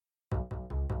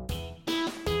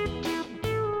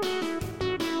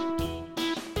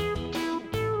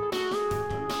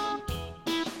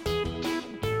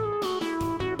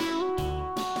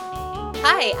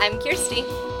Hi, I'm Kirsty.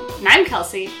 And I'm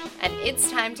Kelsey. And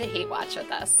it's time to hate watch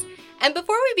with us. And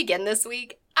before we begin this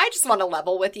week, I just want to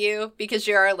level with you because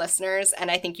you're our listeners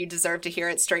and I think you deserve to hear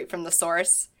it straight from the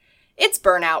source. It's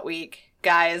burnout week,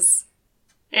 guys.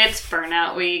 It's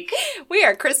burnout week. We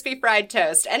are crispy fried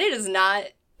toast, and it is not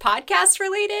podcast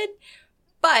related.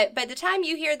 But by the time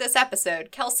you hear this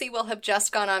episode, Kelsey will have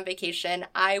just gone on vacation.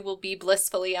 I will be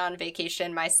blissfully on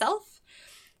vacation myself.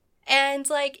 And,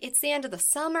 it's the end of the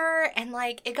summer, and,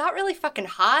 it got really fucking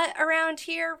hot around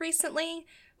here recently,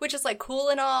 which is, cool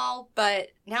and all, but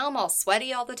now I'm all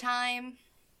sweaty all the time.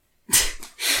 We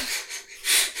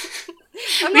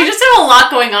just have a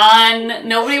lot going on.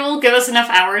 Nobody will give us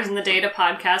enough hours in the day to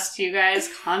podcast to you guys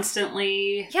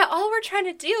constantly. Yeah, all we're trying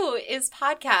to do is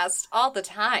podcast all the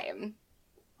time.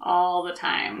 All the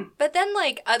time. But then,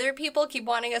 other people keep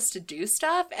wanting us to do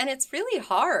stuff, and it's really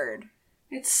hard.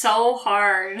 It's so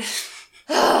hard. So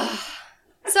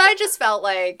I just felt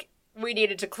like we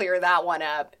needed to clear that one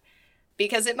up,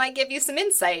 because it might give you some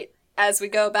insight as we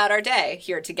go about our day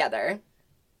here together.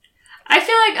 I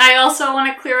feel like I also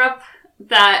want to clear up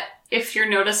that if you're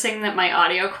noticing that my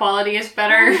audio quality is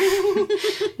better,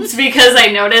 it's because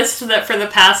I noticed that for the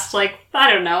past,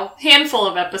 handful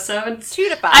of episodes, 2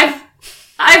 to 5.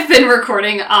 I've been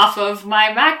recording off of my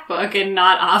MacBook and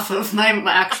not off of my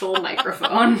actual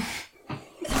microphone.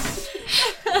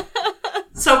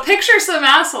 So picture some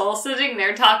asshole sitting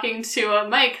there talking to a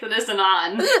mic that isn't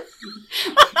on.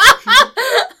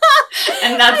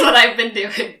 And that's what I've been doing.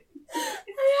 I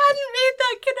hadn't made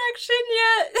that connection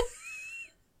yet.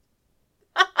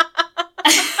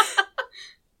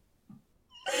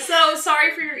 So,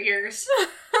 sorry for your ears.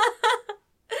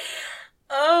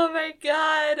 Oh my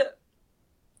god.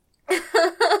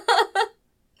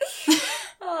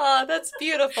 Oh, that's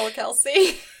beautiful,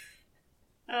 Kelsey.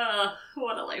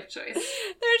 What a life choice.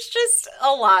 There's just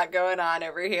a lot going on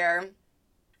over here.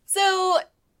 So,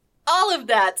 all of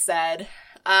that said,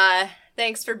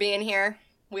 thanks for being here.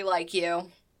 We like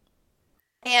you.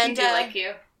 And we do like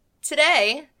you.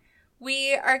 Today,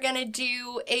 we are going to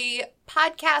do a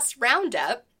podcast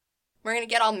roundup. We're going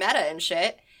to get all meta and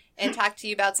shit and talk to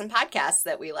you about some podcasts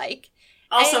that we like.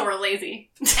 Also, we're lazy.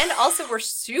 And also, we're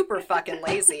super fucking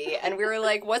lazy. And we were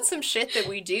like, what's some shit that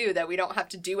we do that we don't have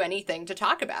to do anything to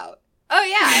talk about? Oh,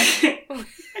 yeah.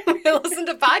 We listen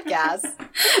to podcasts.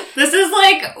 This is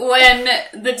like when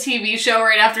the TV show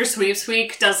right after Sweeps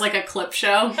Week does a clip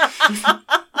show.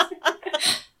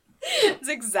 It's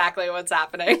exactly what's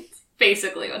happening.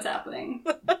 Basically what's happening.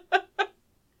 So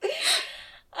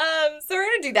we're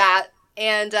going to do that.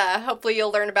 And hopefully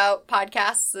you'll learn about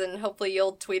podcasts, and hopefully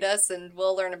you'll tweet us, and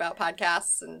we'll learn about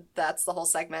podcasts, and that's the whole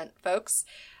segment, folks.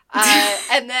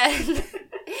 And then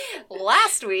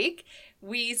last week,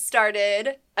 we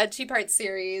started a 2-part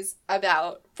series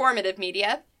about formative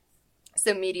media,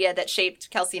 so media that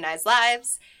shaped Kelsey and I's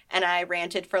lives, and I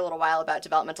ranted for a little while about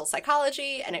developmental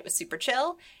psychology, and it was super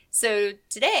chill. So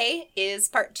today is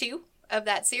part 2 of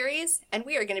that series, and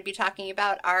we are going to be talking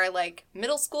about our,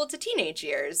 middle school to teenage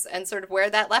years and sort of where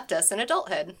that left us in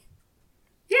adulthood.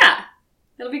 Yeah,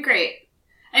 it'll be great.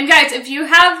 And guys, if you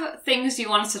have things you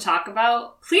want us to talk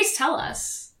about, please tell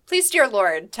us. Please, dear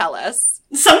Lord, tell us.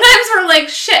 Sometimes we're like,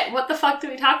 shit, what the fuck do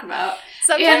we talk about?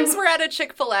 Sometimes we're at a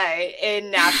Chick-fil-A in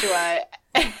Nashua,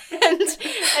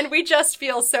 and we just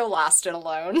feel so lost and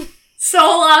alone. So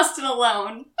lost and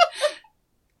alone.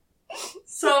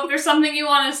 So if there's something you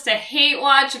want us to hate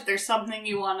watch, if there's something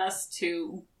you want us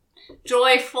to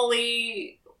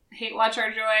joyfully hate watch our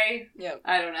joy, yep.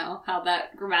 I don't know how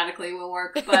that grammatically will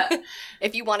work, but...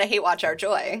 If you want to hate watch our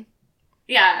joy.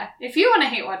 Yeah, if you want to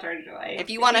hate watch our joy. If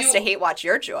you want us to hate watch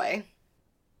your joy.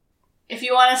 If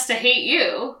you want us to hate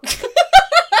you.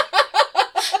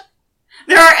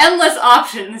 There are endless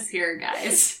options here,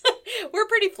 guys. We're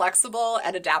pretty flexible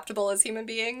and adaptable as human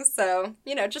beings, so,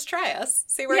 just try us.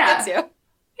 See where it gets you.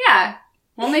 Yeah,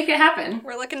 we'll make it happen.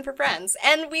 We're looking for friends.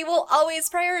 And we will always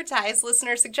prioritize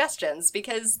listener suggestions,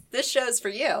 because this show's for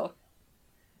you.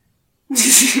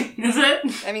 Is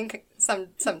it? I mean,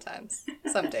 sometimes.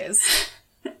 Some days.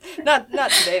 Not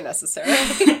today,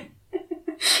 necessarily.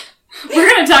 We're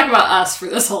going to talk about us for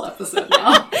this whole episode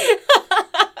now.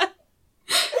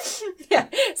 Yeah,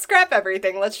 scrap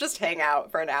everything. Let's just hang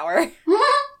out for an hour.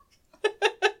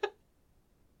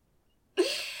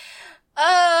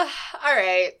 All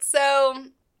right. So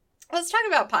let's talk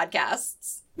about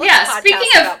podcasts. Speaking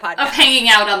of hanging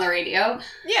out on the radio.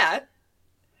 Yeah.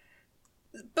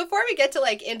 Before we get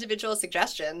to individual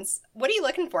suggestions, what are you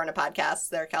looking for in a podcast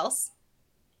there, Kels?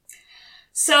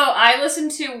 So I listen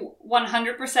to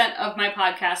 100% of my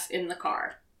podcasts in the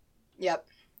car. Yep.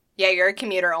 Yeah, you're a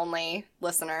commuter-only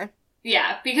listener.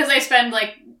 Yeah, because I spend,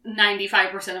 like,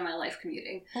 95% of my life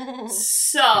commuting.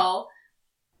 So,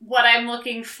 what I'm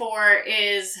looking for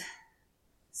is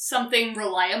something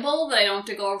reliable that I don't have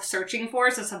to go searching for,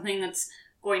 so something that's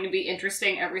going to be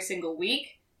interesting every single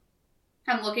week.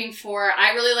 I'm looking for,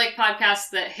 I really like podcasts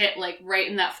that hit, like, right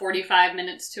in that 45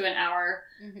 minutes to an hour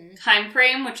time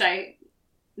frame, which I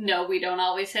know we don't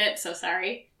always hit, so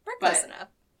sorry. We're close enough.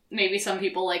 Maybe some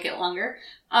people like it longer.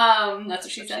 That's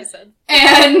what she said.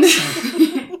 And,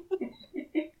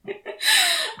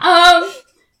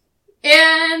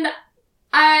 and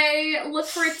I look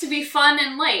for it to be fun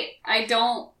and light. I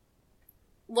don't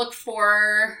look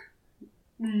for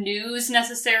news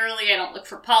necessarily. I don't look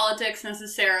for politics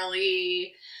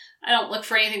necessarily. I don't look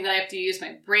for anything that I have to use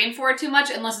my brain for too much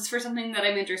unless it's for something that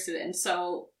I'm interested in.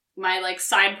 So my, like,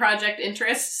 side project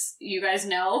interests, you guys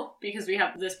know, because we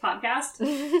have this podcast.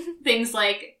 Things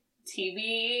like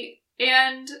TV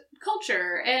and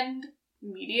culture and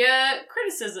media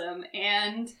criticism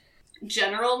and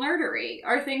general nerdery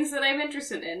are things that I'm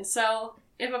interested in. So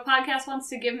if a podcast wants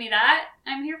to give me that,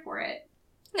 I'm here for it.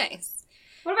 Nice.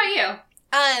 What about you?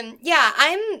 Yeah,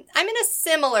 I'm in a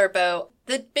similar boat.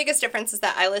 The biggest difference is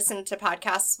that I listen to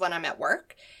podcasts when I'm at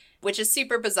work, which is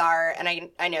super bizarre,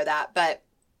 and I know that, but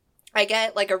I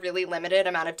get, like, a really limited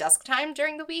amount of desk time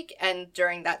during the week, and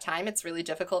during that time, it's really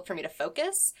difficult for me to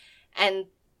focus. And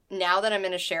now that I'm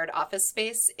in a shared office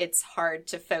space, it's hard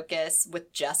to focus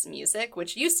with just music,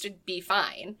 which used to be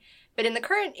fine. But in the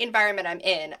current environment I'm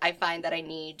in, I find that I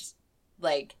need,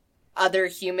 like, other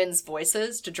humans'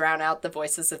 voices to drown out the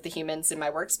voices of the humans in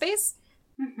my workspace.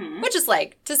 Which is,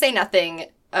 like, to say nothing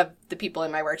of the people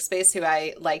in my workspace who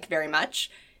I like very much.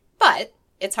 But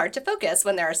it's hard to focus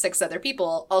when there are 6 other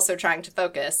people also trying to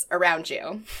focus around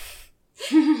you.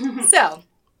 So,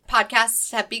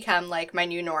 podcasts have become, like, my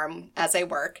new norm as I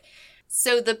work.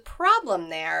 So the problem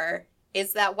there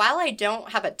is that while I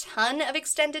don't have a ton of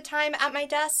extended time at my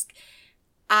desk,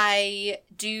 I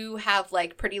do have,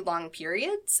 like, pretty long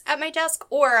periods at my desk,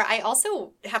 or I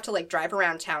also have to, like, drive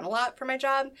around town a lot for my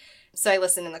job. So I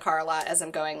listen in the car a lot as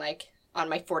I'm going, like, on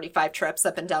my 45 trips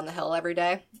up and down the hill every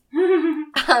day.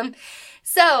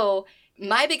 So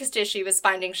my biggest issue is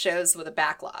finding shows with a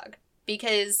backlog,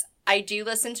 because I do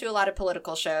listen to a lot of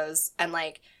political shows, and,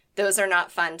 like, those are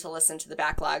not fun to listen to the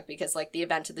backlog because, like, the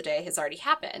event of the day has already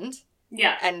happened.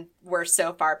 Yeah. And we're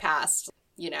so far past,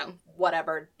 you know,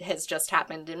 whatever has just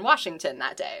happened in Washington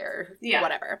that day or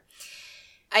whatever.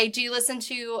 I do listen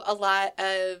to a lot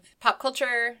of pop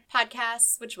culture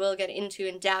podcasts, which we'll get into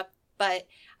in depth, but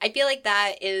I feel like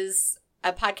that is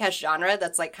a podcast genre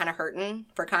that's, like, kind of hurting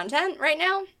for content right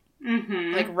now.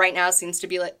 Like, right now seems to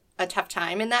be, like, a tough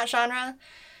time in that genre.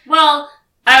 Well,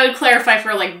 I would clarify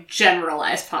for, like,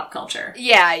 generalized pop culture.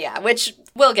 Yeah, which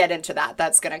we'll get into that.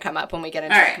 That's going to come up when we get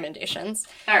into recommendations.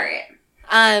 All right.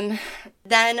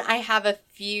 Then I have a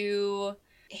few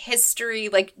history,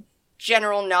 like,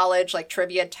 general knowledge, like,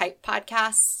 trivia type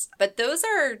podcasts, but those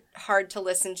are hard to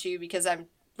listen to because I'm,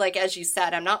 like, as you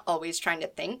said, I'm not always trying to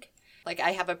think. Like,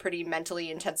 I have a pretty mentally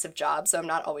intensive job, so I'm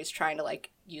not always trying to, like,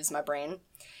 use my brain.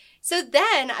 So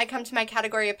then I come to my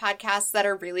category of podcasts that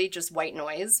are really just white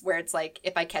noise, where it's like,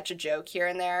 if I catch a joke here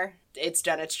and there, it's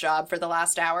done its job for the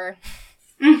last hour.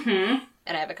 And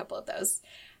I have a couple of those.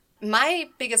 My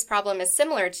biggest problem is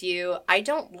similar to you. I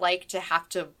don't like to have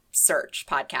to search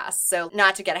podcasts. So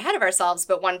not to get ahead of ourselves,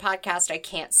 but one podcast I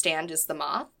can't stand is The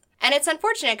Moth. And it's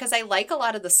unfortunate because I like a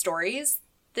lot of the stories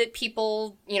that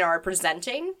people, you know, are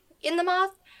presenting in The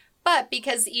Moth. But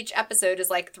because each episode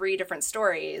is like 3 different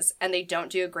stories and they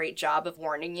don't do a great job of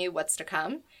warning you what's to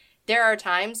come, there are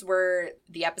times where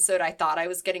the episode I thought I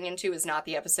was getting into is not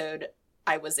the episode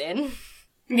I was in.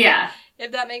 Yeah.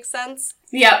 If that makes sense.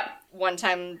 Yep. One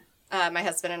time, my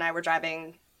husband and I were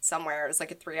driving somewhere. It was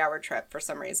like a 3-hour trip for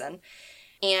some reason.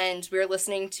 And we were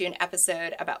listening to an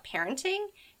episode about parenting.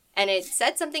 And it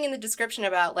said something in the description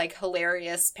about, like,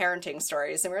 hilarious parenting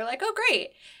stories. And we were like, oh,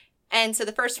 great. And so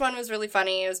the first one was really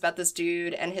funny. It was about this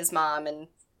dude and his mom and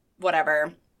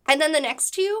whatever. And then the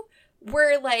next 2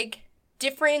 were, like,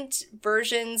 different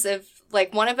versions of,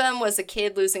 like, one of them was a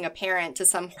kid losing a parent to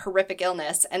some horrific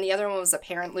illness, and the other one was a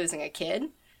parent losing a kid.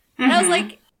 And I was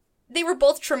like, they were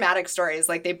both traumatic stories.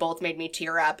 Like, they both made me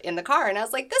tear up in the car. And I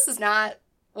was like, this is not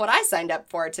what I signed up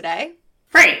for today.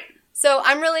 Right. So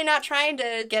I'm really not trying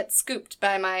to get scooped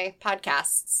by my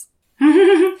podcasts.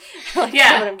 Like, yeah.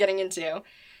 That's what I'm getting into.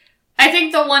 I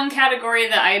think the one category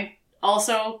that I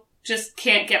also just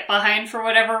can't get behind for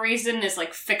whatever reason is,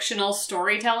 like, fictional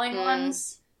storytelling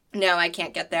ones. No, I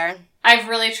can't get there. I've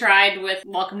really tried with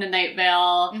Welcome to Night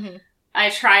Vale. I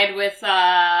tried with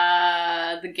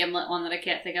the Gimlet one that I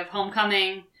can't think of,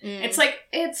 Homecoming. It's like,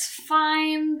 it's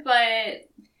fine, but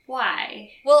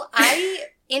why? Well,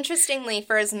 interestingly,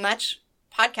 for as much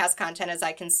podcast content as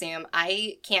I consume,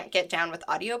 I can't get down with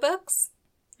audiobooks.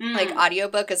 Like,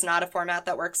 audiobook is not a format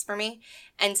that works for me.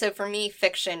 And so for me,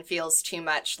 fiction feels too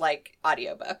much like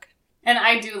audiobook. And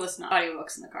I do listen to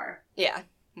audiobooks in the car. Yeah,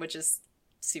 which is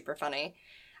super funny.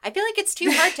 I feel like it's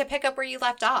too hard to pick up where you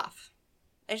left off.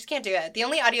 I just can't do it. The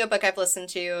only audiobook I've listened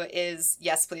to is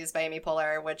Yes, Please by Amy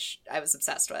Poehler, which I was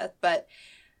obsessed with. But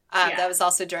that was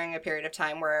also during a period of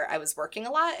time where I was working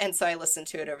a lot, and so I listened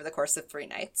to it over the course of 3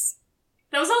 nights.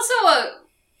 That was also a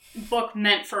book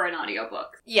meant for an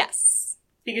audiobook. Yes.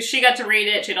 Because she got to read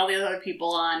it, she had all the other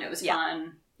people on, it was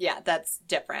fun. Yeah, that's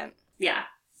different. Yeah.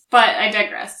 But I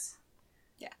digress.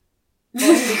 Yeah.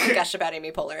 Well, we can gush about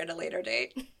Amy Poehler at a later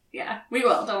date. Yeah, we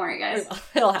will. Don't worry, guys.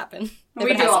 It'll happen.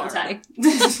 We do all the time.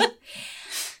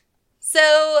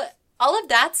 So, all of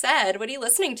that said, what are you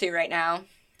listening to right now?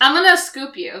 I'm gonna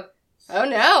scoop you. Oh,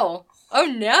 no. Oh,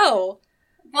 no.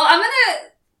 Well, I'm gonna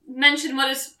mention what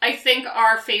is, I think,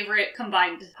 our favorite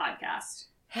combined podcast.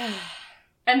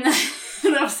 And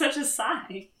that was such a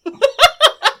sigh.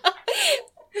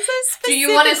 Do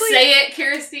you want to say it,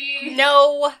 Kirsty?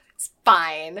 No, it's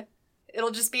fine.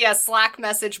 It'll just be a Slack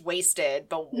message wasted,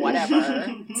 but whatever.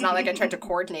 It's not like I tried to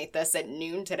coordinate this at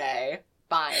noon today.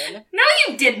 Fine. No,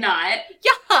 you did not.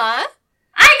 Yeah.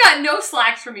 I got no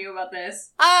slacks from you about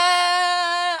this.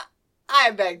 I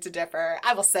beg to differ.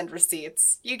 I will send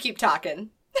receipts. You keep talking.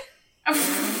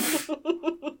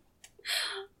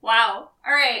 Wow.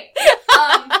 All right.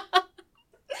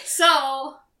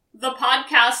 So, the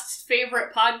podcast's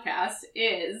favorite podcast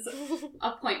is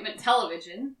Appointment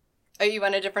Television. Oh, you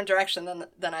went a different direction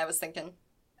than I was thinking.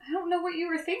 I don't know what you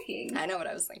were thinking. I know what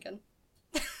I was thinking.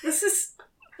 This is...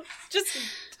 Just...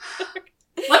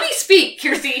 Let me speak,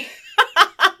 Kirsty.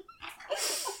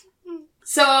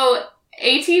 So,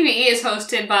 ATV is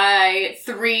hosted by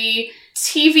 3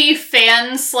 TV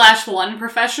fans / 1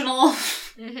 professional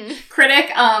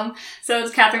critic. So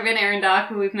it's Catherine Van Arendonk,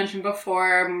 who we've mentioned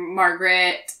before,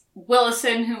 Margaret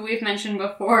Willison, who we've mentioned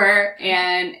before,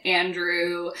 and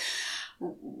Andrew...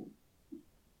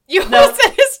 You almost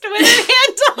said his Twitter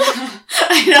handle.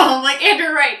 I know, I'm like,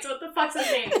 Andrew Wright, so what the fuck's his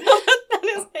name?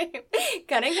 That's his name.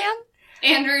 Cunningham?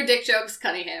 Andrew Dick Jokes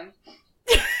Cunningham.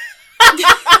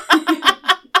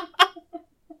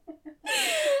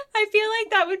 I feel like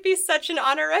that would be such an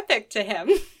honorific to him.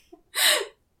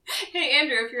 Hey,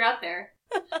 Andrew, if you're out there.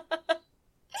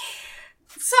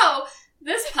 So,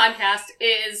 this podcast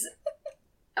is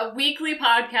a weekly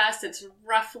podcast. It's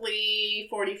roughly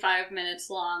 45 minutes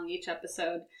long each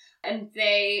episode. And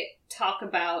they talk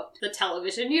about the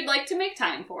television you'd like to make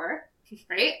time for.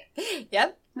 Right?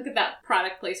 Yep. Look at that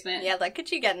product placement. Yeah, look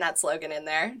at you getting that slogan in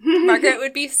there. Margaret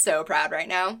would be so proud right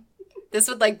now. This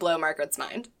would, blow Margaret's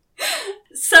mind.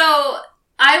 So,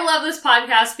 I love this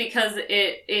podcast because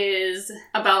it is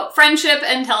about friendship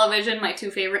and television, my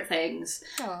 2 favorite things.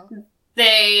 Aww.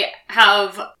 They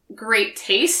have great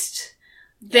taste.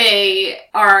 They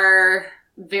are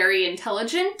very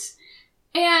intelligent.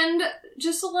 And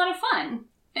just a lot of fun.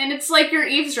 And it's like you're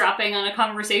eavesdropping on a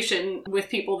conversation with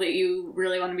people that you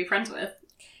really want to be friends with.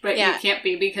 But you can't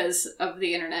be because of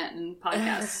the internet and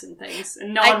podcasts and things.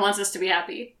 And no one wants us to be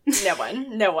happy.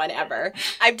 No one ever.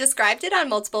 I've described it on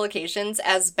multiple occasions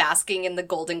as basking in the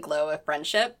golden glow of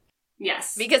friendship.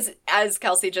 Yes. Because, as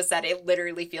Kelsey just said, it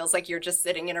literally feels like you're just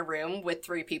sitting in a room with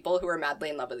 3 people who are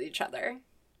madly in love with each other.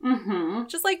 Mm-hmm.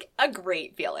 Just, a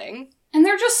great feeling. And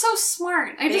they're just so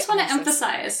smart. I just want to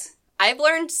emphasize. So I've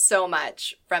learned so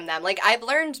much from them. I've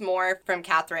learned more from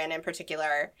Catherine in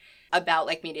particular about,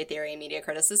 media theory and media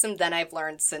criticism than I've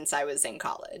learned since I was in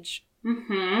college.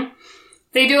 Mm-hmm.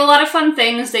 They do a lot of fun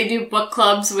things. They do book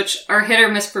clubs, which are hit or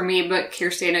miss for me, but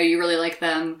Kirsty, I know you really like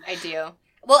them. I do.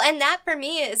 Well, and that for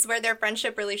me is where their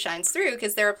friendship really shines through,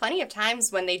 because there are plenty of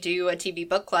times when they do a TV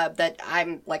book club that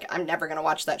I'm never going to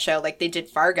watch that show. They did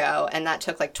Fargo, and that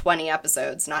took 20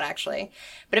 episodes, not actually,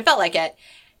 but it felt like it.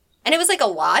 And it was a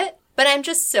lot. But I'm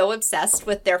just so obsessed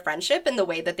with their friendship and the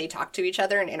way that they talk to each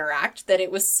other and interact that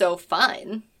it was so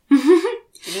fun. Even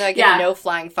though I get no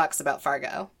flying fucks about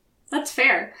Fargo. That's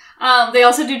fair. They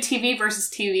also do TV versus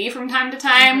TV from time to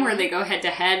time, where they go head to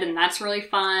head, and that's really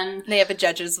fun. They have a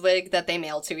judge's wig that they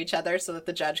mail to each other so that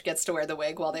the judge gets to wear the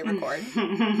wig while they record.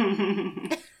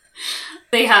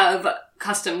 They have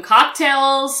custom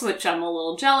cocktails, which I'm a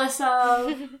little jealous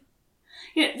of.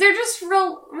 They're just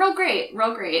real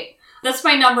great. That's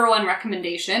my number 1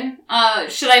 recommendation.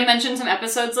 Should I mention some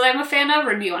episodes that I'm a fan of,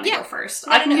 or do you want to go first?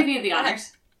 I can give you the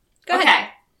honors. Go ahead.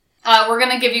 We're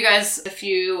going to give you guys a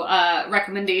few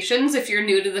recommendations if you're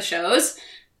new to the shows,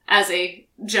 as a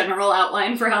general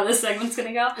outline for how this segment's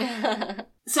going to go.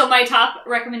 So my top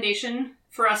recommendation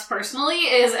for us personally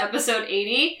is episode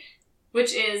 80,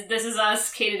 which is This Is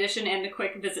Us, Kate Edition, and A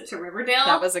Quick Visit to Riverdale.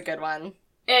 That was a good one.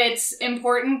 It's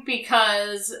important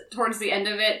because towards the end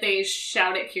of it, they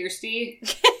shout at Kirsty.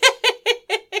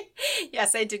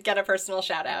 Yes, I did get a personal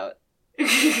shout out.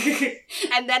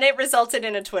 And then it resulted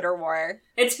in a Twitter war.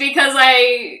 It's because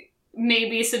I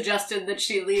maybe suggested that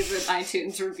she leave an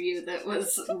iTunes review that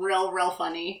was real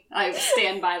funny. I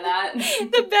stand by that.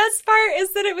 The best part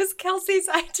is that it was Kelsey's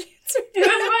iTunes review. It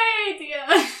was my idea.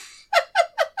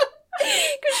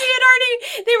 Because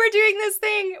they were doing this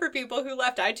thing for people who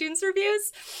left iTunes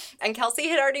reviews, and Kelsey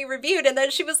had already reviewed, and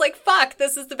then she was like, fuck,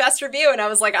 this is the best review, and I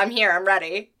was like, I'm here, I'm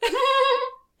ready.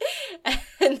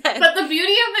 But the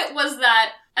beauty of it was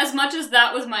that, as much as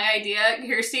that was my idea,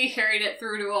 Kirsty carried it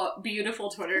through to a beautiful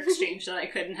Twitter exchange that I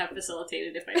couldn't have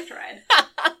facilitated if I tried.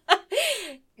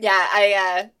 Yeah,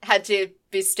 I had to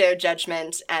bestow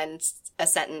judgment and a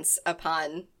sentence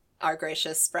upon our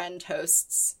gracious friend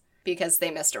hosts, because they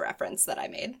missed a reference that I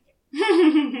made.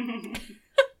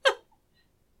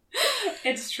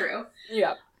 It's true.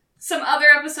 Yep. Some other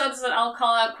episodes that I'll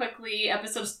call out quickly,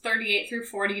 episodes 38 through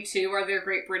 42 are their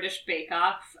Great British Bake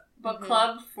Off book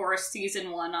club for season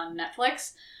 1 on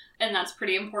Netflix. And that's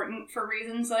pretty important for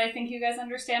reasons that I think you guys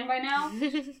understand by now.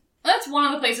 That's one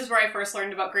of the places where I first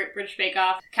learned about Great British Bake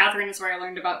Off. Catherine is where I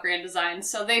learned about Grand Design.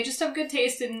 So they just have good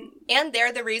taste in... And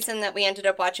they're the reason that we ended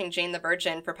up watching Jane the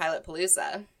Virgin for Pilot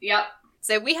Palooza. Yep.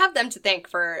 So we have them to thank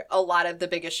for a lot of the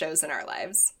biggest shows in our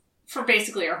lives. For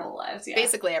basically our whole lives, yeah.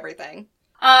 Basically everything.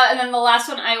 And then the last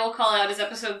one I will call out is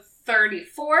episode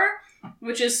 34,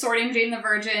 which is Sorting Jane the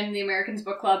Virgin, The Americans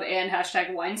Book Club, and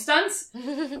hashtag Wine Stunts.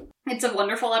 It's a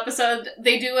wonderful episode.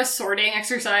 They do a sorting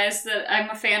exercise that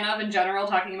I'm a fan of in general,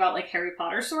 talking about like Harry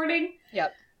Potter sorting.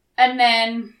 Yep. And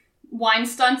then Wine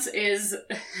Stunts is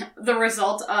the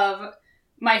result of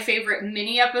my favorite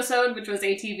mini episode, which was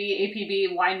ATV,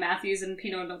 APB, Wine Matthews, and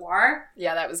Pinot Noir.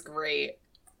 Yeah, that was great.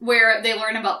 Where they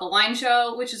learn about the wine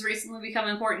show, which has recently become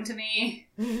important to me,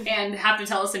 and have to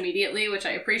tell us immediately, which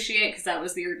I appreciate, because that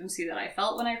was the urgency that I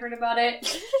felt when I heard about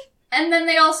it. And then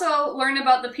they also learn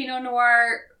about the Pinot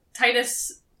Noir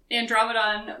Titus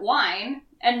Andromedon wine,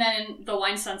 and then the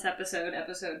Wine Stunts episode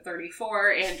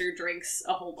 34, Andrew drinks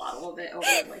a whole bottle of it over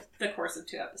like the course of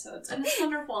 2 episodes, and it's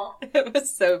wonderful. It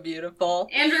was so beautiful.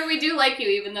 Andrew, we do like you,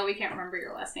 even though we can't remember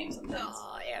your last name sometimes.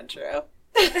 Aw, Andrew.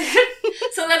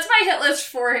 So that's my hit list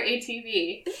for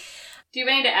ATV. Do you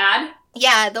have any to add?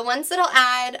 Yeah, the ones that I'll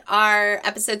add are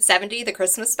episode 70, the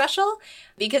Christmas special,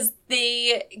 because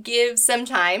they give some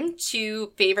time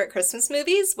to favorite Christmas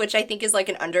movies, which I think is like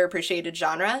an underappreciated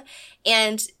genre.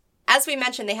 And as we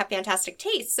mentioned, they have fantastic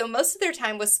taste. So most of their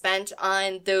time was spent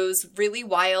on those really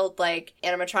wild, like,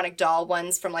 animatronic doll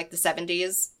ones from like the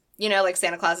 70s. You know, like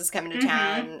Santa Claus is Coming to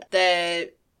Town.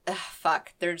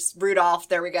 There's Rudolph.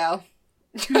 There we go.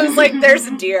 I was like, there's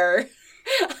a deer.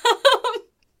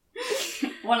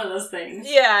 One of those things.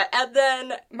 Yeah, and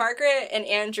then Margaret and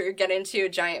Andrew get into a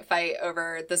giant fight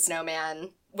over The Snowman,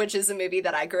 which is a movie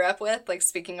that I grew up with, like,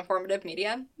 speaking of formative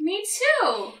media. Me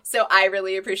too! So I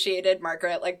really appreciated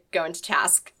Margaret, like, going to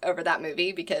task over that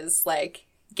movie because, like,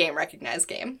 game recognized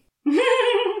game.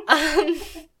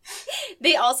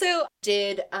 They also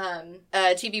did a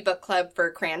TV book club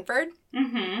for Cranford,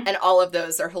 and all of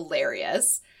those are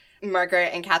hilarious. Margaret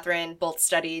and Catherine both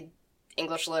studied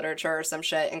English literature or some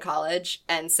shit in college,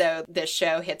 and so this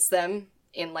show hits them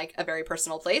in, like, a very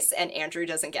personal place, and Andrew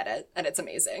doesn't get it, and it's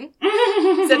amazing.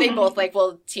 So they both, like,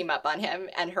 will team up on him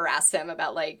and harass him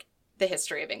about, like, the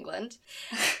history of England.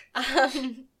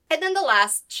 And then the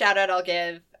last shout-out I'll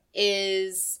give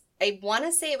is, I want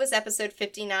to say it was episode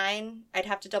 59, I'd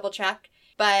have to double-check,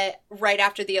 but right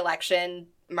after the election,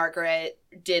 Margaret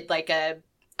did, like, a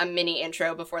mini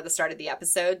intro before the start of the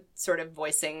episode, sort of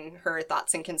voicing her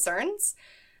thoughts and concerns.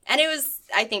 And it was,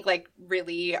 I think, like,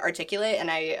 really articulate, and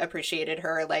I appreciated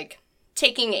her, like,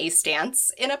 taking a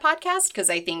stance in a podcast, because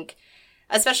I think,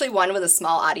 especially one with a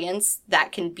small audience,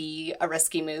 that can be a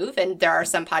risky move. And there are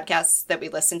some podcasts that we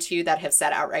listen to that have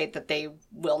said outright that they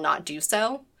will not do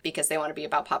so, because they want to be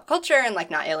about pop culture and,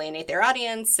 like, not alienate their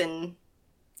audience. And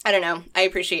I don't know. I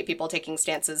appreciate people taking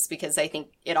stances because I think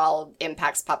it all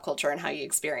impacts pop culture and how you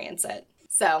experience it.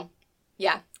 So,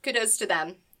 yeah, kudos to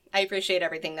them. I appreciate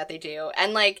everything that they do.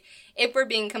 And, like, if we're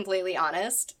being completely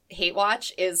honest, Hate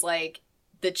Watch is, like,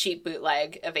 the cheap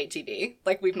bootleg of ATV.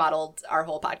 Like, we've modeled our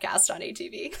whole podcast on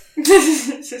ATV.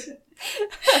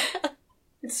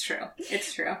 It's true.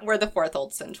 It's true. We're the 4th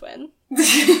Olsen twin.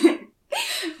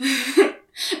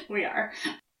 We are.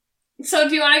 So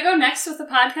do you want to go next with the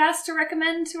podcast to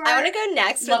recommend to our I want to go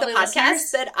next with the podcast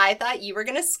listeners? that I thought you were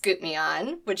going to scoop me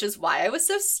on, which is why I was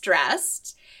so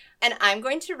stressed. And I'm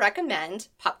going to recommend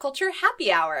Pop Culture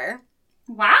Happy Hour.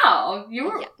 Wow.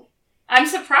 I'm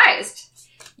surprised.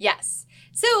 Yes.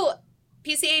 So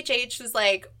PCHH was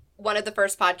like one of the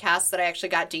first podcasts that I actually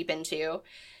got deep into.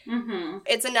 Mm-hmm.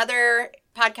 It's another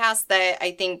podcast that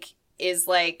I think is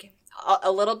like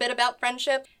a little bit about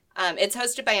friendship. It's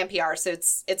hosted by NPR, so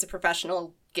it's a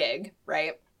professional gig,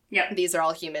 right? Yep. These are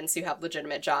all humans who have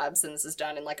legitimate jobs, and this is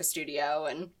done in like a studio,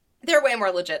 and they're way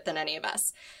more legit than any of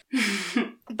us.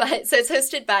 But so it's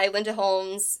hosted by Linda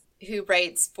Holmes, who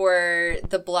writes for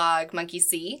the blog Monkey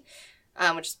See,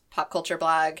 which is a pop culture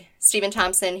blog. Stephen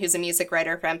Thompson, who's a music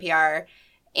writer for NPR,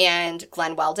 and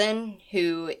Glenn Weldon,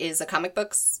 who is a comic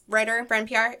books writer for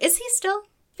NPR. Is he still?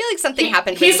 I feel like something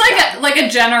happened. He's like a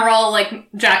general like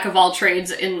jack of all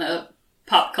trades in the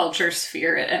pop culture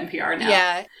sphere at NPR now.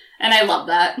 Yeah. And I love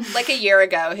that. Like a year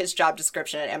ago, his job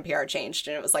description at NPR changed,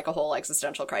 and it was like a whole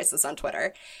existential crisis on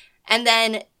Twitter. And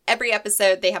then every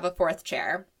episode, they have a fourth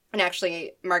chair. And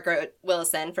actually, Margaret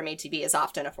Willison from ATV is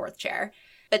often a fourth chair.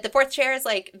 But the fourth chair is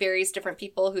like various different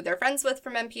people who they're friends with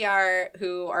from NPR,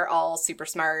 who are all super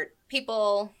smart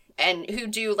people, and who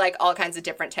do like all kinds of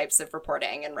different types of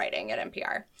reporting and writing at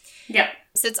NPR. Yep.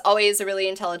 So it's always a really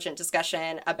intelligent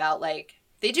discussion about like,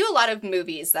 they do a lot of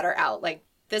movies that are out. Like,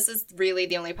 this is really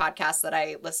the only podcast that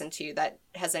I listen to that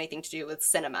has anything to do with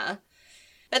cinema.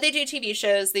 But they do TV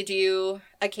shows. They do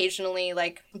occasionally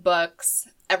like books.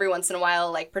 Every once in a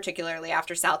while, like particularly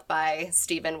after South by,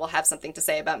 Stephen will have something to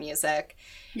say about music.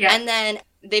 Yeah. And then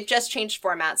they've just changed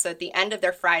format. So at the end of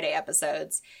their Friday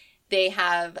episodes, they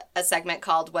have a segment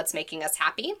called What's Making Us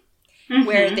Happy,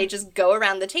 where they just go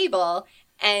around the table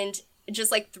and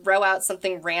just like throw out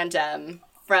something random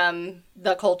from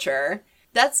the culture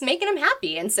that's making them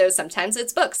happy. And so sometimes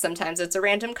it's books, sometimes it's a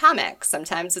random comic,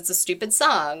 sometimes it's a stupid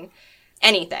song,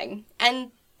 anything.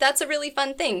 And that's a really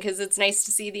fun thing because it's nice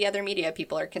to see the other media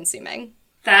people are consuming.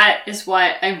 That is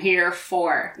what I'm here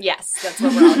for. Yes, that's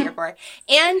what we're all here for.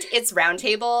 And it's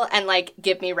Roundtable, and like,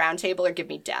 give me Roundtable or give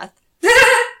me death.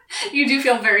 You do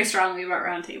feel very strongly about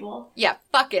Roundtable. Yeah,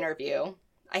 fuck interview.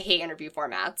 I hate interview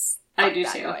formats. I Fuck do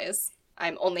that too. noise.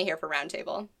 I'm only here for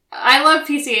Roundtable. I love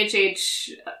PCHH,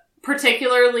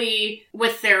 particularly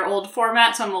with their old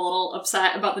format, so I'm a little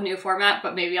upset about the new format,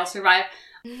 but maybe I'll survive.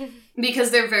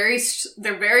 Because they're very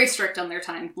strict on their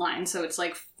timeline, so it's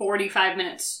like 45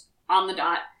 minutes on the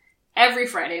dot every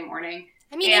Friday morning.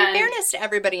 I mean, in fairness to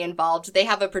everybody involved, they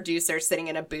have a producer sitting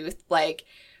in a booth, like,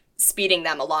 speeding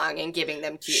them along and giving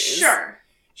them cues.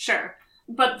 Sure.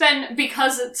 But then,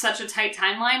 because it's such a tight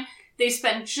timeline, they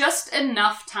spend just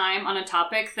enough time on a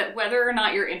topic that whether or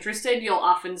not you're interested, you'll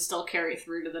often still carry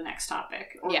through to the next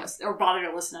topic or bother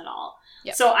to listen at all.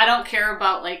 Yep. So I don't care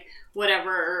about like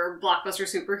whatever blockbuster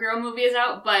superhero movie is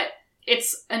out, but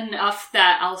it's enough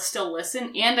that I'll still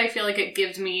listen, and I feel like it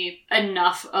gives me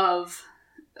enough of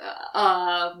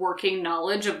working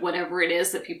knowledge of whatever it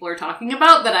is that people are talking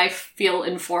about that I feel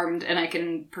informed and I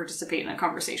can participate in a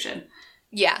conversation.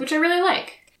 Yeah. Which I really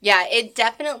like. Yeah, it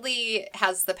definitely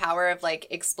has the power of, like,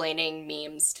 explaining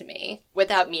memes to me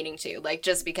without meaning to. Like,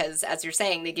 just because, as you're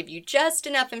saying, they give you just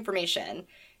enough information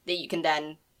that you can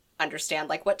then understand,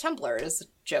 like, what Tumblr is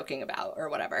joking about or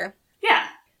whatever. Yeah.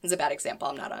 It's a bad example.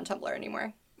 I'm not on Tumblr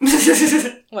anymore.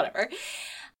 Whatever.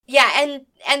 Yeah,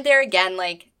 and they're, again,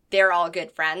 like, they're all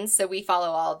good friends, so we follow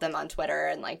all of them on Twitter,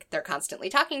 and, like, they're constantly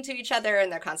talking to each other,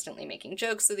 and they're constantly making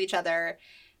jokes with each other.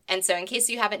 And so in case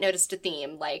you haven't noticed a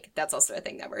theme, like, that's also a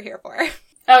thing that we're here for.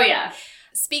 Oh, yeah.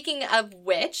 Speaking of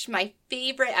which, my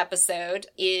favorite episode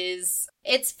it's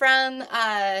from,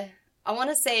 I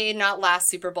want to say not last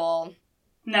Super Bowl.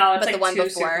 No, it's but like the one two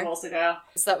before. Super Bowls ago.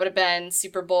 So that would have been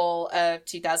Super Bowl of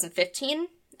 2015,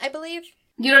 I believe.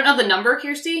 You don't know the number,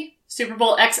 Kirsty? Super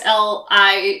Bowl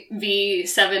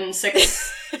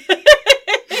XLIV76.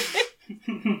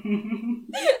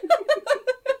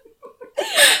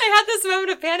 I had this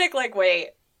moment of panic, like, wait,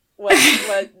 what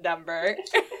number?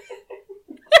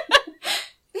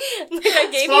 Like, I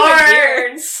gave you a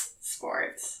year.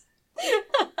 Sports.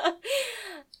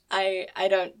 I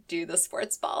don't do the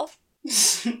sports ball.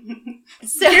 So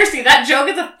Kirsty, that joke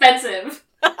is offensive.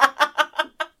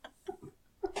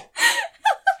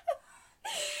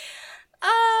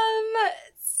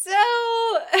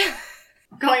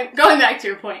 Going back to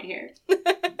your point here.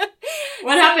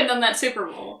 What happened on that Super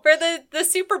Bowl? For the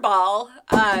Super Bowl,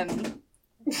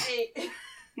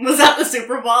 Was that the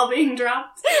Super Ball being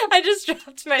dropped? I just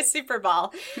dropped my Super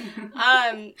Bowl.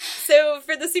 So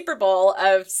for the Super Bowl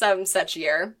of some such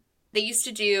year, they used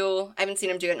to do, I haven't seen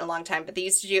them do it in a long time, but they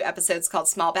used to do episodes called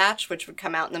Small Batch, which would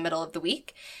come out in the middle of the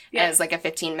week as like a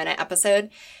 15-minute episode.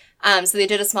 So they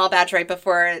did a Small Batch right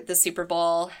before the Super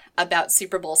Bowl about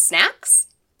Super Bowl snacks.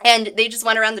 And they just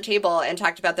went around the table and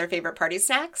talked about their favorite party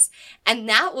snacks. And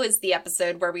that was the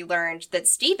episode where we learned that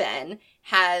Steven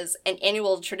has an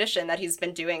annual tradition that he's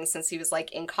been doing since he was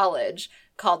like in college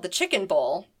called the Chicken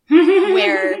Bowl,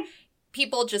 where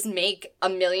people just make a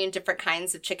million different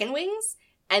kinds of chicken wings.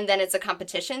 And then it's a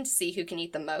competition to see who can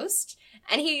eat the most.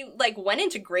 And he, like, went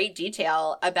into great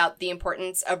detail about the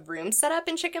importance of room setup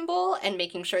in Chicken Bowl and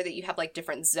making sure that you have, like,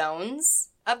 different zones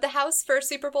of the house for a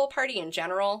Super Bowl party in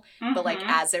general. But, like,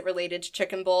 as it related to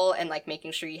Chicken Bowl and, like,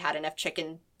 making sure you had enough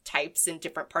chicken types in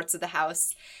different parts of the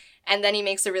house. And then he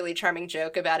makes a really charming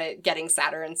joke about it getting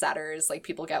sadder and sadder as, like,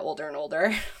 people get older and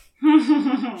older.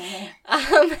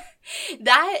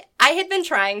 That I had been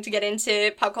trying to get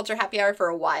into Pop Culture Happy Hour for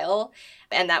a while,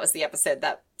 and that was the episode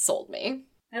that sold me.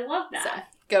 I love that. So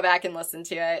go back and listen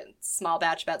to it. Small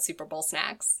Batch about Super Bowl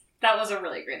snacks. That was a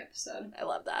really great episode. I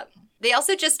love that. They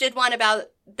also just did one about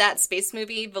that space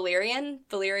movie, Valerian,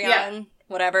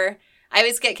 whatever. I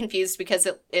always get confused because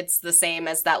it's the same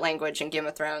as that language in Game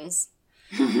of Thrones.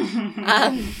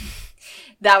 That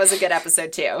was a good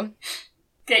episode too.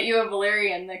 Get you a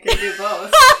Valerian that can do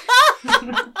both.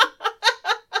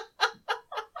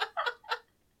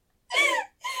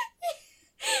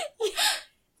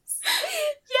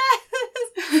 Yes.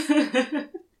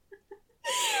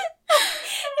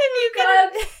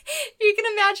 If you can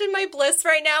imagine my bliss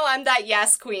right now, I'm that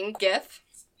yes queen gif.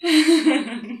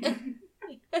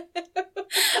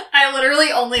 I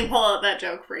literally only pull out that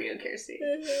joke for you, Kirsty.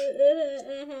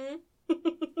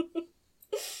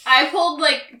 I pulled,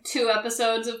 like, 2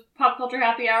 episodes of Pop Culture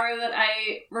Happy Hour that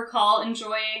I recall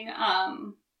enjoying.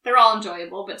 They're all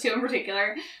enjoyable, but 2 in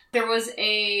particular. There was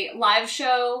a live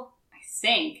show, I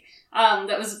think,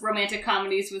 that was romantic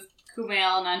comedies with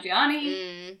Kumail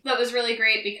Nanjiani. That was really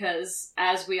great because,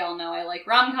 as we all know, I like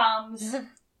rom-coms.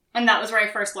 And that was where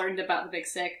I first learned about The Big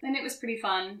Sick. And it was pretty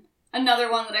fun. Another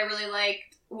one that I really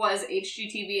liked was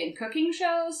HGTV and cooking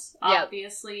shows,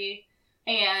 obviously.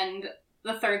 Yep. And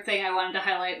the third thing I wanted to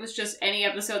highlight was just any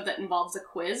episode that involves a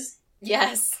quiz.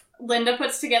 Yes. Linda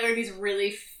puts together these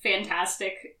really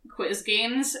fantastic quiz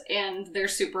games, and they're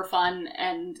super fun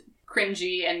and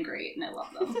cringy and great, and I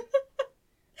love them.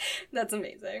 That's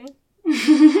amazing.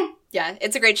 Yeah,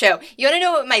 it's a great show. You want to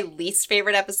know what my least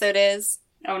favorite episode is?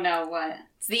 Oh no, what?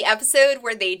 It's the episode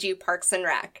where they do Parks and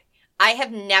Rec. I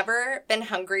have never been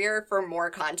hungrier for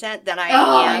more content than I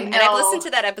am. And I've listened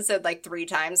to that episode like 3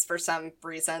 times for some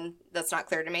reason that's not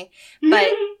clear to me. But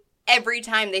every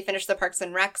time they finish the Parks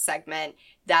and Rec segment,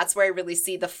 that's where I really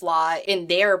see the flaw in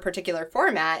their particular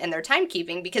format and their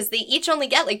timekeeping, because they each only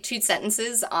get like 2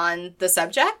 sentences on the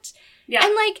subject. Yeah.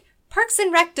 And like, Parks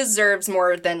and Rec deserves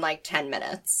more than like 10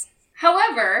 minutes.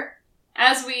 However,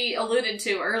 as we alluded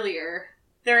to earlier,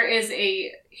 there is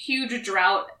a huge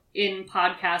drought in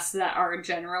podcasts that are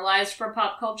generalized for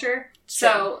pop culture.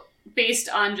 So, based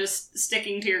on just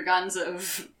sticking to your guns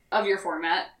of your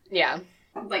format. Yeah.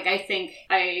 Like, I think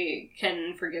I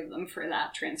can forgive them for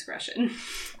that transgression.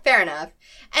 Fair enough.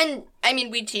 And, I mean,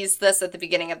 we teased this at the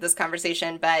beginning of this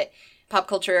conversation, but Pop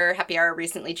Culture Happy Hour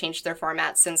recently changed their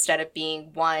format, so instead of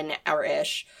being 1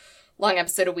 hour-ish long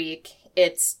episode a week,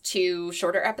 it's 2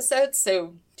 shorter episodes,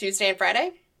 so Tuesday and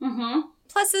Friday. Mm-hmm.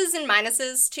 Pluses and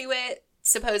minuses to it.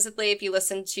 Supposedly, if you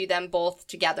listen to them both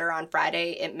together on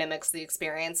Friday, it mimics the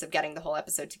experience of getting the whole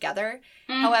episode together.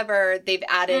 However, they've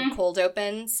added cold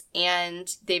opens,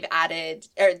 and they've added,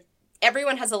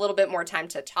 everyone has a little bit more time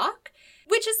to talk,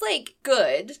 which is, like,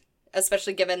 good,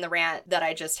 especially given the rant that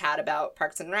I just had about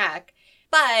Parks and Rec.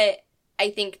 But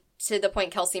I think to the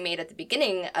point Kelsey made at the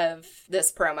beginning of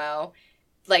this promo,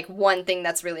 like, one thing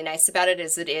that's really nice about it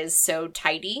is so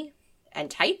tidy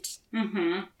and tight.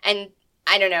 Mm-hmm. And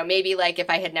I don't know, maybe, like, if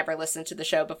I had never listened to the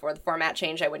show before the format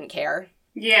change, I wouldn't care.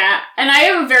 Yeah, and I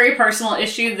have a very personal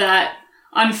issue that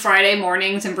on Friday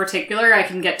mornings in particular, I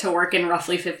can get to work in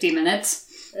roughly 50 minutes.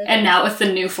 Mm-hmm. And now with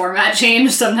the new format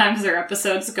change, sometimes their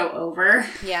episodes go over.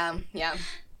 Yeah.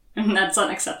 And that's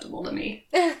unacceptable to me.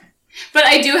 But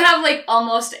I do have, like,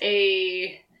 almost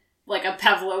a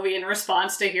Pavlovian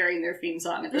response to hearing their theme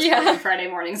song at this point on Friday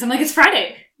mornings. I'm like, it's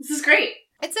Friday. This is great.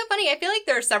 It's so funny. I feel like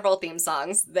there are several theme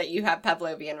songs that you have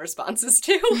Pavlovian responses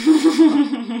to.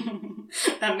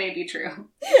 That may be true.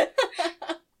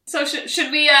 So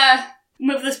should we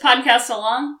move this podcast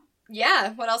along?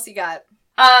 Yeah. What else you got?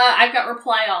 I've got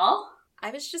Reply All. I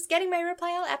was just getting my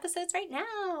Reply All episodes right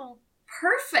now.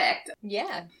 Perfect.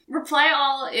 Yeah. Reply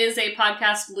All is a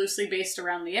podcast loosely based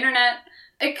around the internet.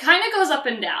 It kind of goes up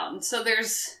and down. So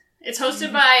it's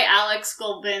hosted by Alex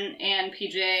Goldman and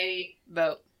PJ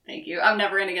Vote. Thank you. I'm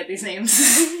never going to get these names.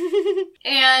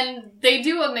 And they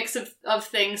do a mix of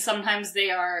things. Sometimes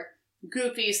they are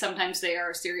goofy. Sometimes they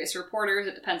are serious reporters.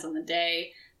 It depends on the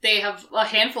day. They have a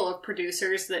handful of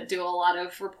producers that do a lot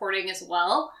of reporting as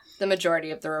well. The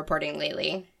majority of the reporting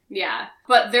lately. Yeah.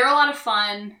 But they're a lot of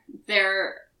fun.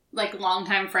 They're like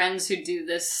longtime friends who do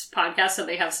this podcast, so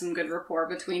they have some good rapport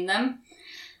between them.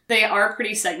 They are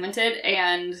pretty segmented,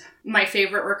 and my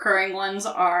favorite recurring ones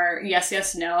are Yes,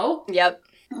 Yes, No. Yep.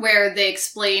 Where they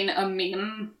explain a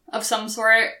meme of some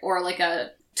sort, or like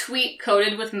a tweet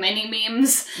coded with many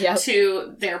memes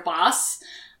to their boss,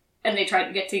 and they try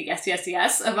to get to yes, yes,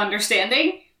 yes of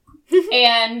understanding.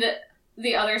 And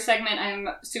the other segment I'm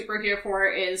super here for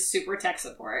is Super Tech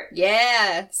Support.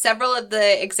 Yeah. Several of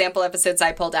the example episodes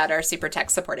I pulled out are Super Tech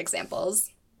Support examples.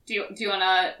 Do you want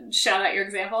to shout out your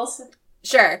examples?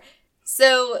 Sure.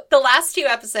 So the last two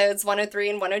episodes, 103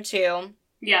 and 102,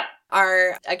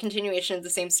 are a continuation of the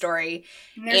same story.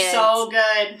 They're so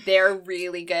good. They're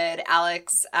really good.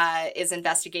 Alex is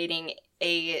investigating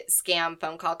a scam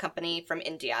phone call company from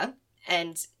India,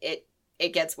 and it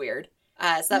gets weird.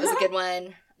 So that was a good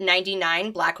one.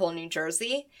 99, Black Hole, New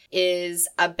Jersey, is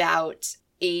about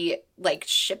a, like,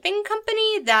 shipping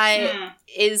company that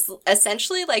is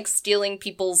essentially, like, stealing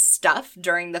people's stuff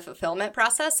during the fulfillment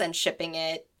process and shipping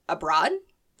it abroad.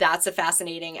 That's a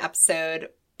fascinating episode.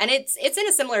 And it's in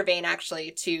a similar vein,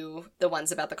 actually, to the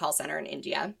ones about the call center in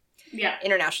India. Yeah.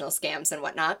 International scams and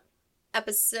whatnot.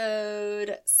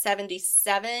 Episode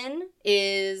 77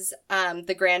 is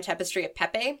The Grand Tapestry of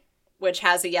Pepe, which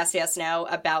has a yes, yes, no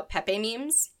about Pepe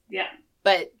memes. Yeah.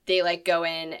 But they, like, go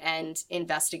in and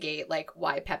investigate, like,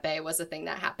 why Pepe was a thing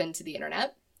that happened to the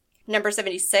internet. Number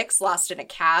 76, Lost in a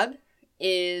Cab,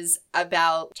 is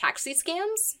about taxi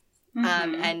scams.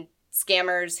 And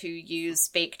scammers who use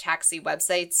fake taxi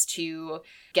websites to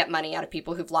get money out of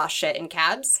people who've lost shit in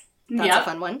cabs. That's a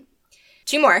fun one.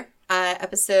 Two more.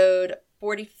 Episode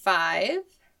 45,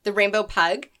 The Rainbow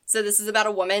Pug. So this is about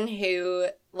a woman who,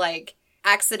 like,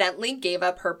 accidentally gave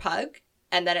up her pug,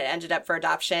 and then it ended up for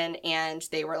adoption, and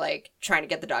they were, like, trying to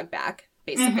get the dog back,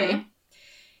 basically.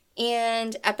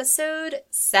 And episode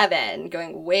 7,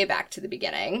 going way back to the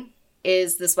beginning,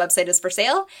 is This Website is for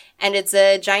Sale, and it's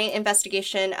a giant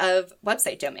investigation of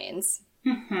website domains.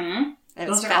 And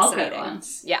Those it's are fascinating. all good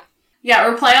ones. Yeah. Yeah,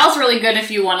 Reply All's really good if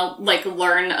you want to, like,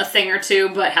 learn a thing or two,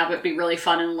 but have it be really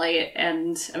fun and light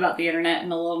and about the internet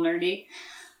and a little nerdy.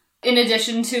 In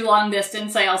addition to Long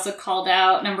Distance, I also called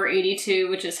out number 82,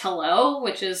 which is Hello,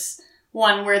 which is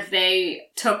one where they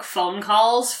took phone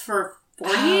calls for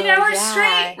 48 hours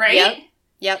straight, right?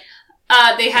 Yep.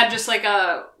 They had just, like,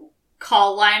 a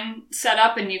call line set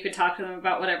up, and you could talk to them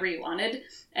about whatever you wanted,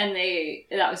 and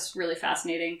that was really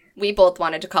fascinating. We both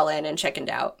wanted to call in and chickened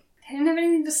out. I didn't have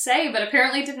anything to say, but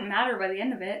apparently it didn't matter by the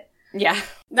end of it. Yeah.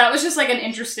 That was just, like, an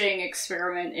interesting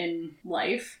experiment in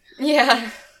life. Yeah.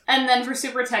 And then for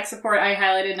Super Tech Support, I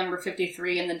highlighted number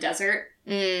 53, In the Desert.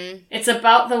 It's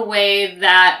about the way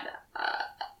that...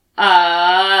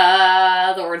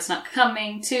 the word's not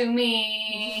coming to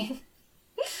me.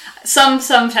 Some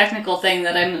technical thing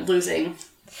that I'm losing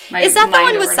my Is that the mind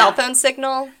one with over cell now. phone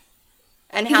signal?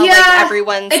 And how, like,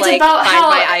 everyone's, it's like, about Find how-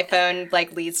 My iPhone,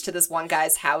 like, leads to this one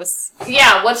guy's house?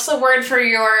 Yeah, what's the word for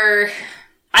your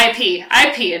IP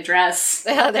address?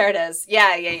 There it is.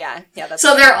 Yeah, that's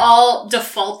So they're all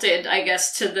defaulted, I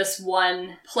guess, to this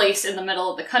one place in the middle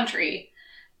of the country.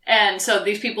 And so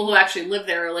these people who actually live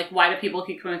there are like, why do people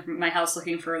keep coming from my house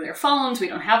looking for their phones? We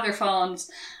don't have their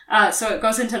phones. So it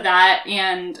goes into that,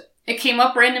 and it came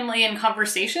up randomly in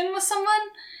conversation with someone.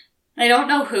 I don't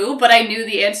know who, but I knew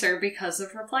the answer because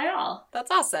of Reply All. That's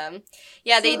awesome.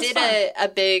 Yeah, So they it was did a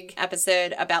big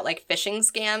episode about, like, phishing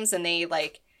scams, and they,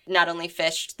 like, not only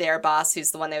phished their boss,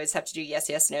 who's the one they always have to do yes,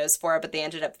 yes, no's for, but they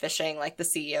ended up phishing, like, the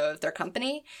CEO of their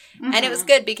company. And it was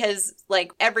good because,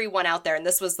 like, everyone out there, and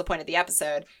this was the point of the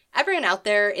episode, everyone out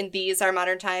there in these our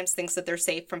modern times thinks that they're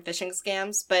safe from phishing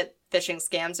scams, but phishing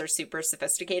scams are super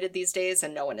sophisticated these days,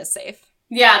 and no one is safe.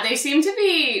 Yeah, they seem to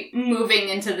be moving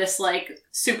into this, like,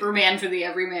 Superman for the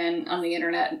everyman on the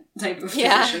internet type of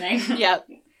positioning. Yep.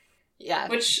 Yeah.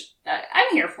 Which, I'm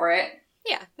here for it.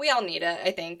 Yeah, we all need it,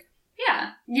 I think.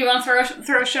 Yeah. You want to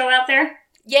throw a show out there?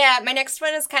 Yeah, my next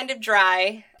one is kind of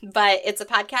dry, but it's a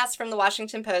podcast from the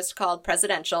Washington Post called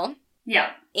Presidential.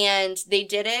 Yeah. And they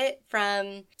did it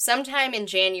from sometime in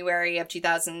January of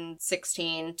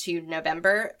 2016 to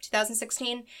November of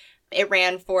 2016. It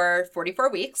ran for 44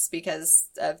 weeks because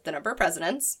of the number of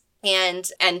presidents. and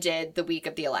ended the week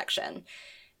of the election.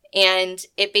 And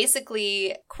it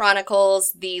basically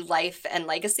chronicles the life and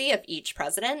legacy of each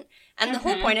president. And the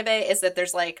whole point of it is that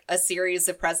there's, like, a series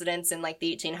of presidents in, like,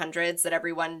 the 1800s that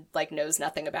everyone, like, knows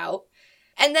nothing about.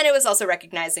 And then it was also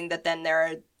recognizing that then there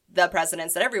are the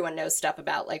presidents that everyone knows stuff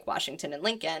about, like Washington and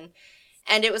Lincoln.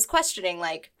 And it was questioning,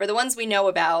 like, for the ones we know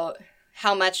about,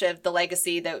 how much of the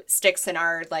legacy that sticks in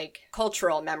our, like,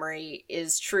 cultural memory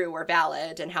is true or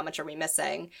valid, and how much are we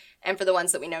missing? And for the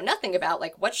ones that we know nothing about,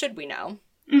 like, what should we know?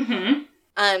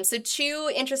 So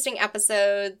 2 interesting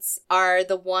episodes are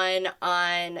the one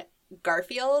on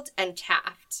Garfield and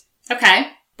Taft.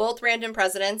 Okay. Both random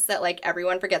presidents that, like,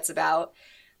 everyone forgets about.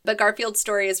 But Garfield's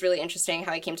story is really interesting.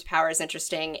 How he came to power is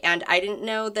interesting. And I didn't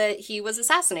know that he was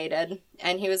assassinated.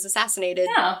 And he was assassinated,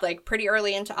 like, pretty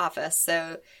early into office.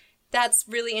 So that's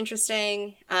really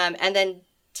interesting. And then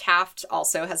Taft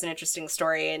also has an interesting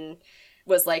story and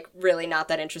was, like, really not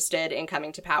that interested in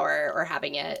coming to power or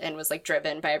having it, and was, like,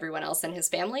 driven by everyone else in his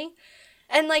family.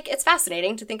 And, like, it's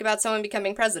fascinating to think about someone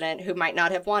becoming president who might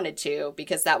not have wanted to,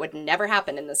 because that would never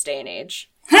happen in this day and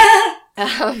age.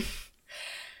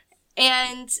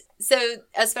 And so,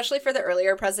 especially for the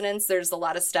earlier presidents, there's a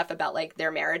lot of stuff about, like,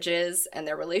 their marriages and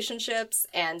their relationships.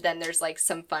 And then there's, like,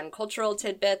 some fun cultural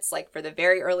tidbits. Like, for the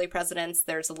very early presidents,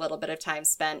 there's a little bit of time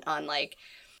spent on, like,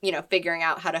 you know, figuring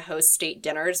out how to host state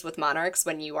dinners with monarchs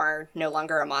when you are no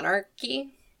longer a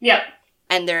monarchy. Yep.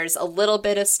 And there's a little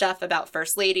bit of stuff about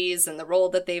first ladies and the role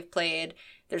that they've played.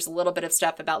 There's a little bit of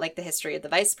stuff about, like, the history of the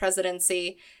vice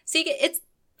presidency. So you get,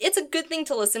 it's a good thing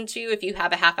to listen to if you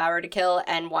have a half hour to kill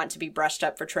and want to be brushed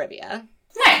up for trivia.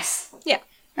 Nice. Yeah.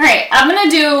 All right, I'm going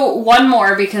to do one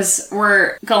more because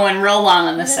we're going real long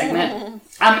on this segment.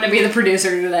 I'm going to be the producer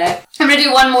today. I'm going to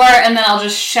do one more, and then I'll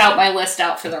just shout my list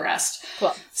out for the rest.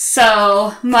 Cool.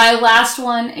 So, my last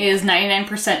one is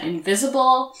 99%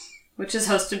 Invisible, which is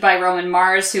hosted by Roman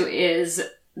Mars, who is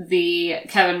the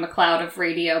Kevin MacLeod of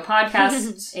radio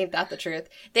podcasts. Ain't that the truth?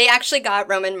 They actually got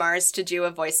Roman Mars to do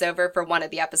a voiceover for one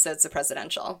of the episodes of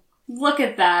Presidential. Look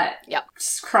at that. Yep.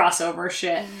 Crossover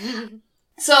shit.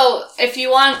 So, if you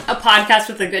want a podcast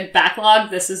with a good backlog,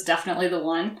 this is definitely the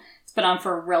one. It's been on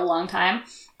for a real long time.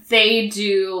 They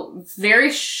do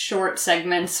very short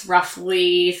segments,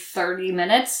 roughly 30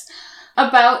 minutes,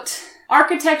 about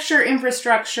architecture,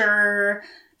 infrastructure,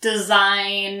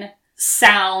 design,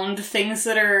 sound, things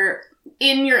that are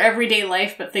in your everyday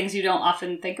life, but things you don't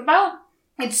often think about.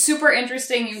 It's super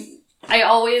interesting. I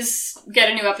always get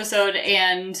a new episode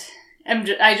and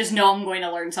I just know I'm going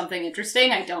to learn something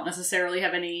interesting. I don't necessarily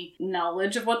have any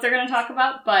knowledge of what they're going to talk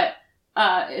about, but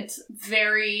it's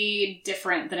very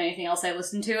different than anything else I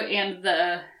listen to, and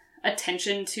the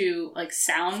attention to, like,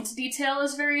 sound detail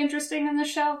is very interesting in the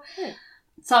show.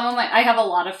 I have a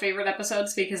lot of favorite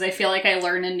episodes because I feel like I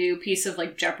learn a new piece of,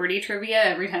 like, Jeopardy trivia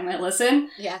every time I listen.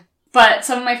 Yeah. But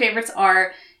some of my favorites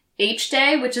are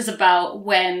H-Day, which is about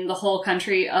when the whole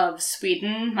country of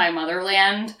Sweden, my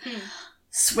motherland,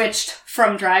 switched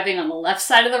from driving on the left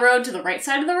side of the road to the right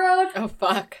side of the road. Oh,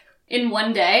 fuck. In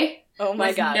one day. Oh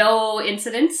my God. No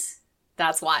incidents.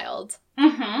 That's wild.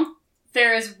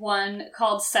 There is one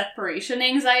called Separation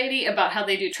Anxiety about how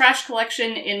they do trash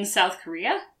collection in South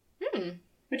Korea,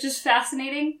 which is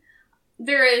fascinating.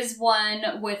 There is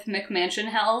one with McMansion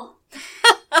Hell.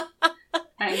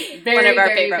 I'm very, one of our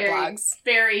very, favorite very, blogs.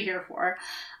 Very here for.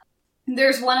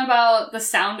 There's one about the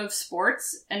sound of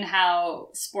sports and how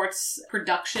sports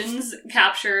productions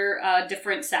capture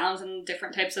different sounds and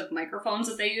different types of microphones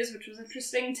that they use, which was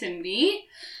interesting to me,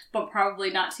 but probably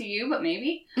not to you, but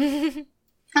maybe.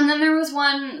 And then there was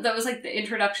one that was like the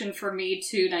introduction for me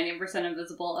to 90%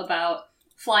 Invisible about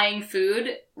flying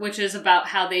food, which is about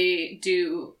how they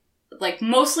do, like,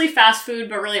 mostly fast food,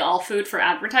 but really all food for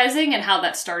advertising and how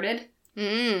that started.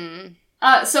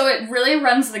 So it really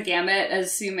runs the gamut,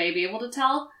 as you may be able to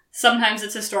tell. Sometimes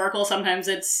it's historical, sometimes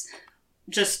it's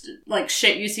just, like,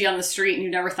 shit you see on the street and you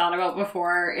never thought about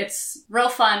before. It's real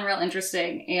fun, real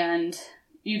interesting, and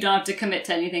you don't have to commit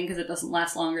to anything because it doesn't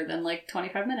last longer than, like,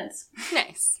 25 minutes.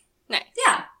 Nice.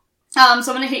 Yeah. So I'm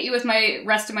going to hit you with my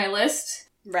rest of my list.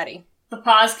 Ready. The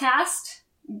Pausecast,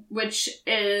 which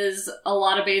is a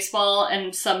lot of baseball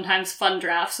and sometimes fun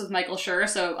drafts with Michael Schur,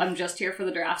 so I'm just here for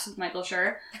the drafts with Michael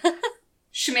Schur.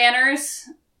 Schmanners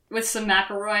with some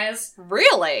McElroys.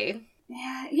 Really?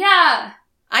 Yeah.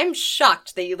 I'm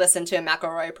shocked that you listen to a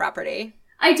McElroy property.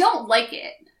 I don't like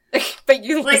it. But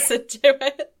you listen to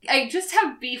it. I just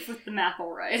have beef with the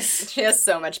McElroys. She has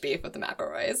so much beef with the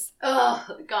McElroys. Oh,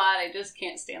 God, I just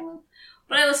can't stand them.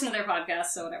 But I listen to their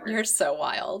podcasts, so whatever. You're so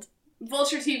wild.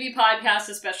 Vulture TV podcast,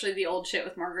 especially the old shit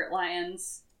with Margaret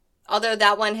Lyons. Although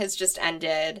that one has just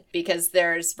ended because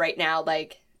there's right now,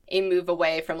 like, a move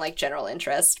away from, like, general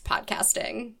interest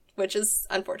podcasting, which is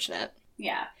unfortunate.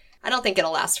 Yeah. I don't think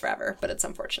it'll last forever, but it's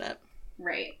unfortunate.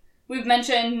 Right. We've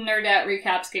mentioned Nerdette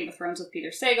recaps Game of Thrones with Peter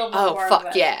Sagal before. Oh,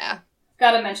 fuck yeah.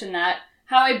 Gotta mention that.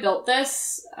 How I Built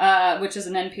This, which is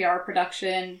an NPR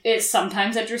production, is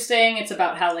sometimes interesting. It's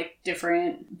about how, like,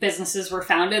 different businesses were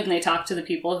founded, and they talk to the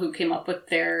people who came up with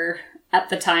their, at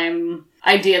the time,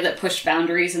 idea that pushed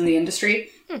boundaries in the industry.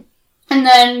 And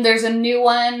then there's a new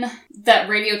one that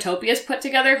Radiotopia's put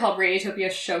together called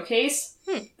Radiotopia Showcase.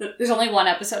 There's only one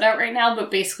episode out right now,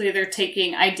 but basically they're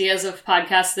taking ideas of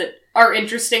podcasts that are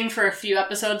interesting for a few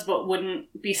episodes but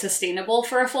wouldn't be sustainable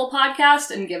for a full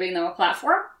podcast and giving them a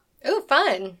platform. Ooh,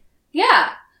 fun.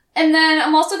 Yeah. And then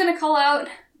I'm also going to call out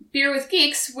Beer with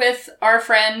Geeks with our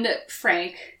friend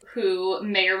Frank, who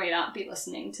may or may not be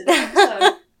listening to this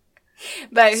episode.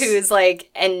 But who's,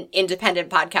 like, an independent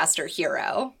podcaster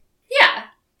hero. Yeah.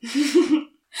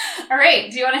 All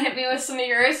right. Do you want to hit me with some of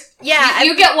yours? Yeah.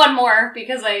 You get one more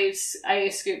because I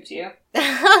scooped you.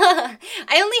 I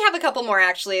only have a couple more,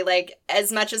 actually. Like,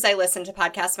 as much as I listen to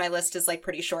podcasts, my list is, like,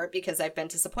 pretty short because I've been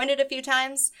disappointed a few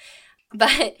times.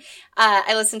 But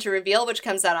I listen to Reveal, which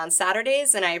comes out on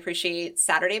Saturdays, and I appreciate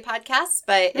Saturday podcasts,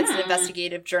 but it's an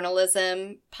investigative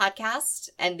journalism podcast,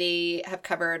 and they have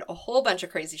covered a whole bunch of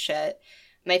crazy shit.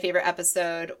 My favorite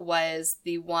episode was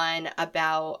the one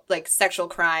about, like, sexual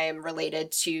crime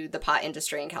related to the pot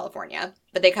industry in California.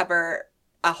 But they cover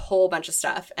a whole bunch of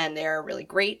stuff, and they're really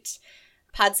great.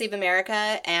 Pod Save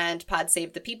America and Pod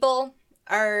Save the People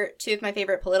are two of my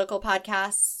favorite political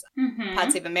podcasts.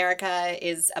 Pod Save America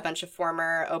is a bunch of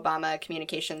former Obama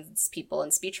communications people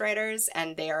and speechwriters,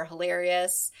 and they are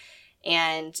hilarious.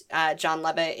 And John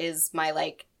Levitt is my,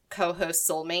 like, co-host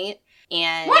soulmate.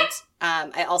 And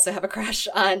I also have a crush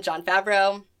on Jon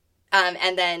Favreau.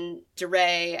 And then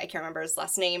DeRay, I can't remember his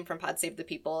last name, from Pod Save the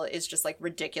People, is just, like,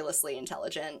 ridiculously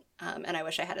intelligent. And I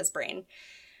wish I had his brain.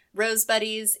 Rose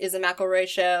Buddies is a McElroy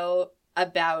show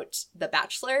about The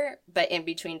Bachelor, but in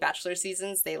between Bachelor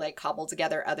seasons, they, like, cobble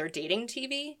together other dating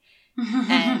TV.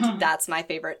 And that's my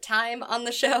favorite time on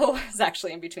the show, is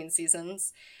actually in between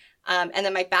seasons. And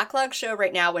then my backlog show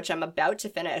right now, which I'm about to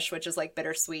finish, which is, like,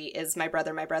 bittersweet, is My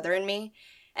Brother and Me.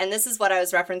 And this is what I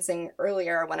was referencing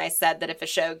earlier when I said that if a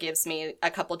show gives me a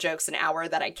couple jokes an hour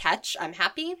that I catch, I'm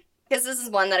happy. Because this is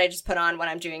one that I just put on when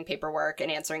I'm doing paperwork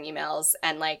and answering emails,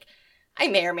 and, like, I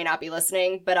may or may not be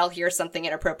listening, but I'll hear something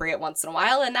inappropriate once in a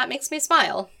while, and that makes me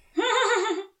smile.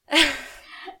 I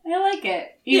like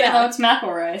it. Even though it's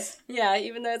McElroy's. Yeah,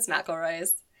 even though it's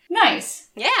McElroy's. Nice.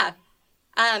 Yeah.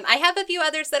 I have a few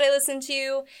others that I listen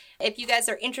to. If you guys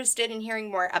are interested in hearing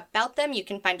more about them, you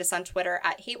can find us on Twitter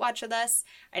at HateWatchWithUs.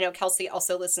 I know Kelsey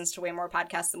also listens to way more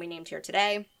podcasts than we named here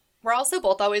today. We're also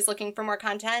both always looking for more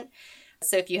content.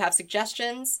 So if you have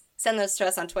suggestions, send those to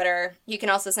us on Twitter. You can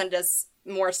also send us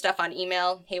more stuff on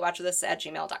email,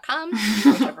 heywatchwithus@gmail.com,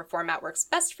 whichever format works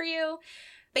best for you.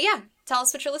 But yeah, tell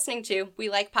us what you're listening to. We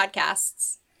like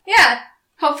podcasts. Yeah.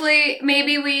 Hopefully,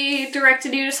 maybe we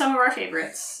directed you to some of our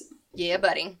favorites. Yeah,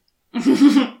 buddy.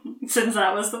 Since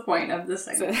that was the point of this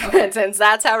segment. Okay. Since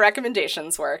that's how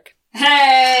recommendations work.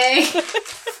 Hey!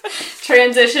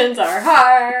 Transitions are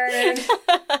hard.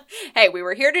 Hey, we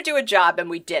were here to do a job and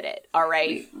we did it, all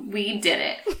right? We did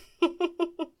it.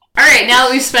 All right, now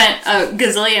that we've spent a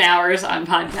gazillion hours on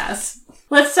podcasts,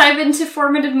 let's dive into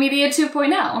Formative Media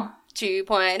 2.0.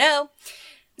 2.0.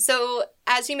 So,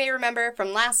 as you may remember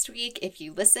from last week, if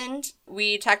you listened,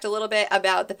 we talked a little bit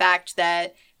about the fact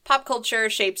that pop culture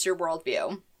shapes your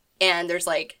worldview. And there's,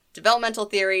 like, developmental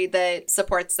theory that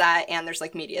supports that, and there's,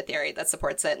 like, media theory that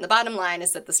supports it. And the bottom line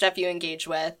is that the stuff you engage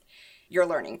with, you're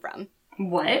learning from.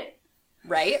 What?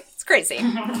 Right? It's crazy.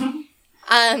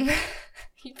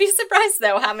 You'd be surprised,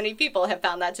 though, how many people have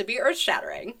found that to be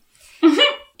earth-shattering.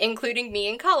 Including me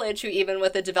in college, who even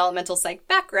with a developmental psych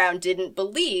background didn't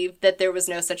believe that there was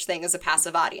no such thing as a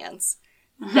passive audience.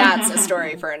 That's a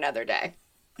story for another day.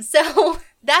 So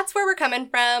that's where we're coming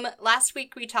from. Last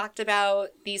week we talked about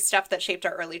the stuff that shaped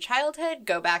our early childhood.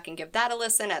 Go back and give that a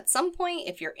listen at some point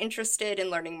if you're interested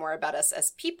in learning more about us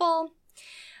as people.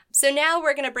 So now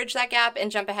we're going to bridge that gap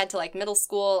and jump ahead to, like, middle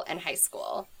school and high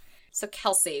school. So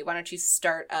Kelsey, why don't you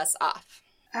start us off?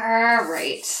 All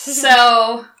right.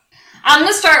 So I'm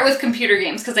going to start with computer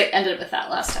games because I ended with that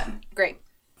last time. Great.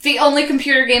 The only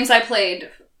computer games I played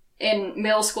in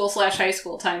middle school / high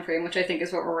school time frame, which I think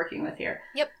is what we're working with here,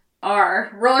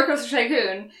 are Roller Coaster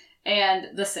Tycoon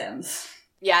and The Sims.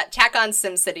 Yeah, tack on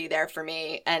SimCity there for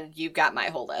me, and you've got my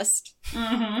whole list.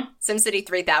 Mm-hmm. SimCity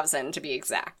 3000, to be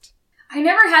exact. I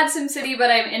never had SimCity,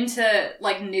 but I'm into,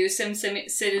 like, new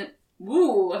SimCity.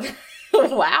 Woo!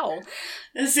 Wow.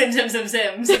 Sims.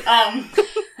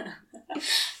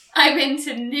 I'm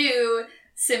into new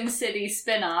SimCity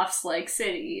spin-offs, like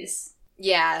Cities.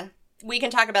 Yeah. We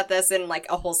can talk about this in, like,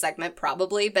 a whole segment,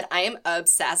 probably, but I am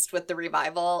obsessed with the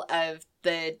revival of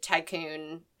the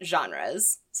tycoon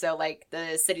genres. So, like,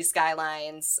 the City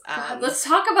Skylines. God, let's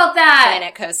talk about that!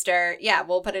 Planet Coaster. Yeah,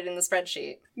 we'll put it in the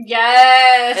spreadsheet.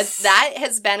 Yes! That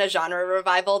has been a genre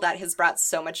revival that has brought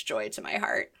so much joy to my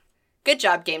heart. Good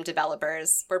job, game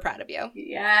developers. We're proud of you.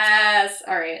 Yes!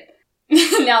 Alright.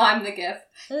 Now I'm the GIF.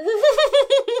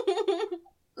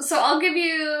 So I'll give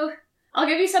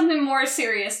you something more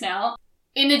serious now.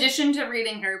 In addition to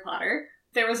reading Harry Potter,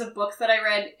 there was a book that I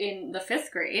read in the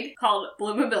 5th grade called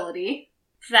Bloomability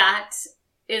that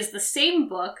is the same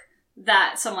book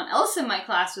that someone else in my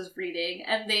class was reading,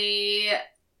 and they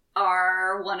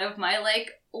are one of my,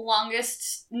 like,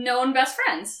 longest known best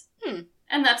friends.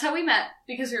 And that's how we met,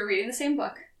 because we were reading the same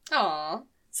book. Aww.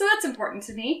 So that's important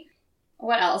to me.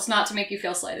 What else? Not to make you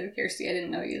feel slighted, Kirsty. I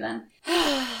didn't know you then.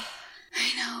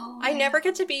 I know. I never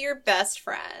get to be your best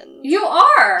friend. You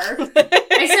are!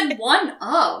 I said one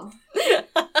of.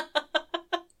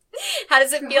 How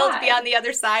does it feel to be on the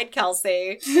other side,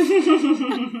 Kelsey?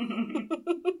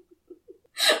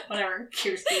 Whatever,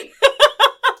 Kirsty.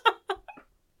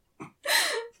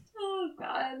 Oh,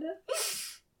 God.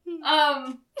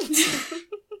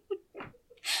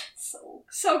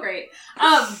 So great.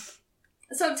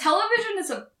 So television is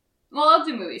well, I'll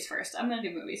do movies first. I'm gonna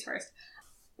do movies first.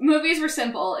 Movies were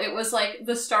simple. It was like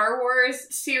the Star Wars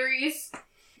series,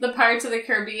 the Pirates of the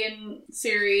Caribbean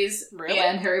series, Really?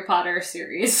 and Harry Potter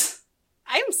series.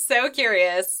 I'm so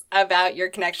curious about your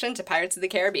connection to Pirates of the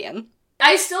Caribbean.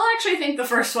 I still actually think the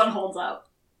first one holds up.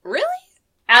 Really?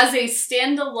 As a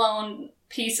standalone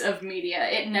piece of media,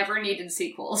 it never needed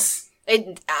sequels.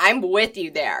 I'm with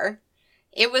you there.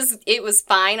 It was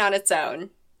fine on its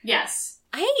own. Yes.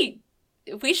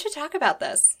 We should talk about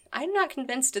this. I'm not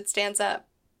convinced it stands up.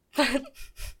 I think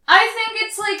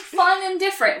it's, like, fun and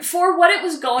different for what it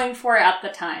was going for at the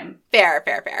time. Fair.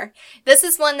 This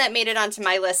is one that made it onto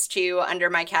my list, too, under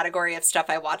my category of stuff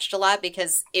I watched a lot,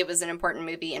 because it was an important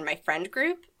movie in my friend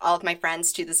group. All of my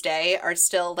friends to this day are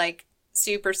still, like,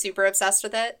 super, super obsessed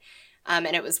with it. And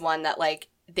it was one that, like,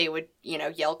 they would,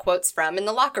 yell quotes from in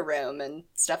the locker room and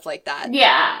stuff like that.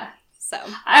 Yeah. So.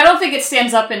 I don't think it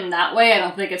stands up in that way. I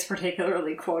don't think it's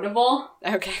particularly quotable.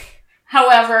 Okay.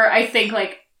 However, I think,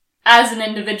 like, as an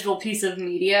individual piece of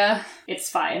media, it's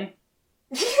fine.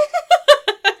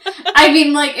 I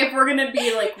mean, like, if we're gonna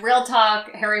be, like, real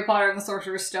talk, Harry Potter and the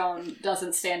Sorcerer's Stone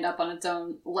doesn't stand up on its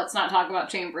own. Let's not talk about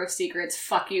Chamber of Secrets.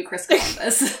 Fuck you, Chris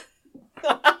Columbus.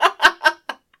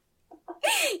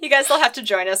 You guys will have to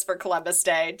join us for Columbus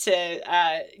Day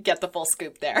to get the full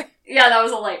scoop there. Yeah, that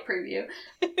was a light preview.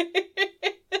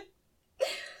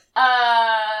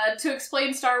 To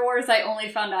explain Star Wars, I only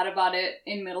found out about it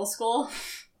in middle school.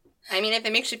 I mean, if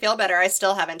it makes you feel better, I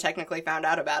still haven't technically found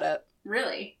out about it.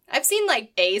 Really? I've seen,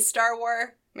 like, a Star Wars,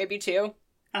 maybe 2.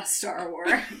 A Star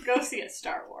Wars. Go see a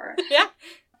Star Wars. Yeah.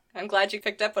 I'm glad you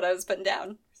picked up what I was putting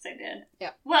down. Yes, I did. Yeah.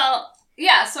 Well,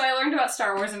 yeah, so I learned about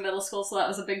Star Wars in middle school, so that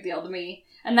was a big deal to me.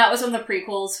 And that was when the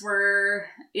prequels were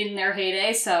in their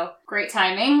heyday, so great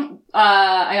timing.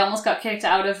 I almost got kicked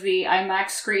out of the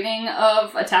IMAX screening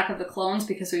of Attack of the Clones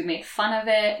because we made fun of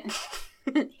it.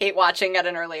 Hate watching at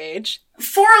an early age.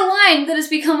 For a line that has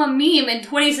become a meme in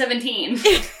 2017.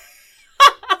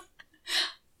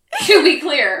 To be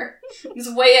clear,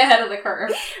 it's way ahead of the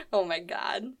curve. Oh my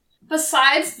god.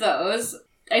 Besides those,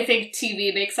 I think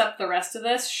TV makes up the rest of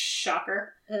this.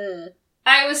 Shocker. Mm.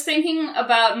 I was thinking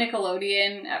about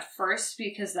Nickelodeon at first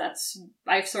because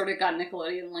I've sort of got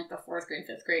Nickelodeon in like the 4th grade,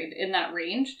 5th grade, in that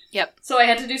range. Yep. So I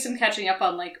had to do some catching up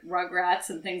on like Rugrats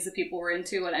and things that people were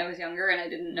into when I was younger and I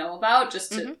didn't know about,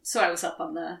 so I was up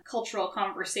on the cultural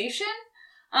conversation.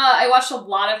 I watched a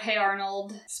lot of Hey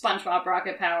Arnold, SpongeBob,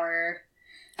 Rocket Power.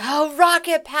 Oh,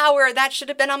 Rocket Power! That should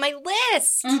have been on my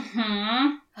list!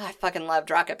 Mm-hmm. Oh, I fucking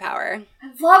loved Rocket Power.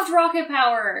 I loved Rocket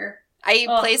Power! I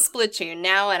play Splatoon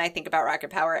now, and I think about Rocket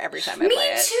Power every time I play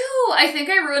it. Me too! I think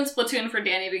I ruined Splatoon for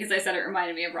Danny because I said it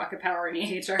reminded me of Rocket Power and he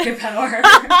hates Rocket Power.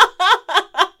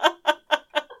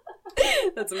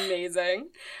 That's amazing.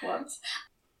 Whoops.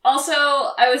 Also,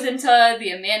 I was into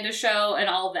The Amanda Show and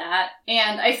all that,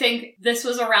 and I think this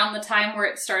was around the time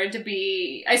where I started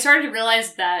to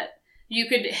realize that you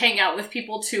could hang out with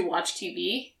people to watch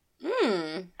TV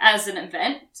as an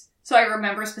event. So I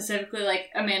remember specifically,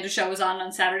 like, Amanda Show was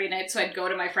on Saturday night, so I'd go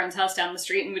to my friend's house down the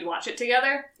street and we'd watch it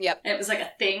together. Yep. And it was like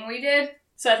a thing we did.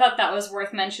 So I thought that was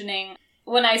worth mentioning.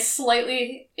 when I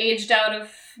slightly aged out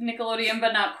of Nickelodeon,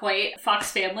 but not quite,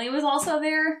 Fox Family was also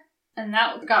there. And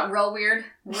that got real weird.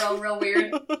 Real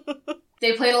weird.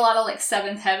 They played a lot of, like,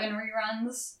 Seventh Heaven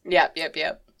reruns. Yep.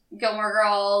 Gilmore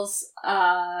Girls.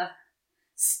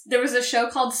 There was a show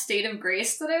called State of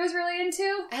Grace that I was really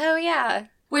into. Oh, yeah.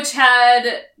 Which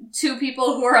had two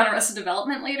people who were on Arrested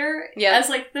Development later Yep. as,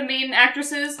 like, the main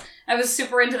actresses. I was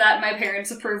super into that, and my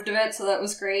parents approved of it, so that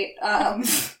was great.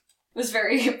 It was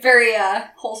very, very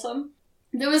wholesome.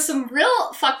 There was some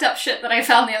real fucked up shit that I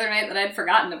found the other night that I'd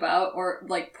forgotten about, or,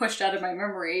 like, pushed out of my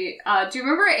memory. Do you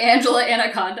remember Angela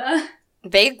Anaconda?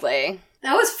 Vaguely.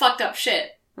 That was fucked up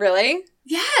shit. Really?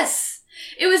 Yes!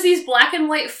 It was these black and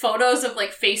white photos of,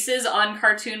 like, faces on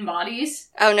cartoon bodies.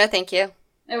 Oh, no, thank you.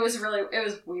 It was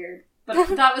weird.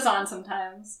 But that was on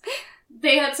sometimes.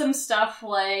 They had some stuff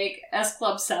like S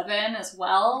Club 7 as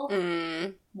well.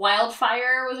 Mm.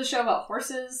 Wildfire was a show about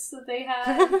horses that they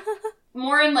had.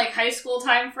 More in, like, high school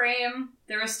time frame.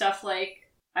 There was stuff like,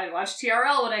 I watched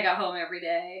TRL when I got home every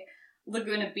day.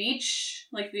 Laguna Beach,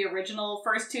 like the original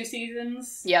first 2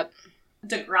 seasons. Yep.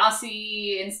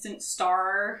 Degrassi, Instant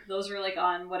Star. Those were, like,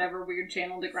 on whatever weird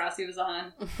channel Degrassi was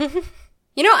on.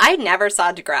 You know, I never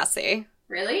saw Degrassi.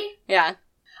 Really? Yeah.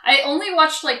 I only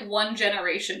watched, like, one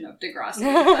generation of Degrassi,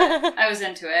 but I was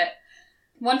into it.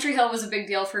 One Tree Hill was a big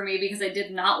deal for me because I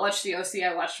did not watch the OC.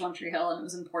 I watched One Tree Hill, and it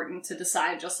was important to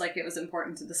decide, just like it was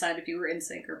important to decide if you were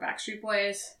NSYNC or Backstreet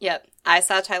Boys. Yep. I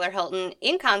saw Tyler Hilton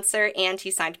in concert, and he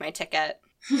signed my ticket.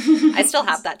 I still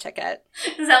have that ticket.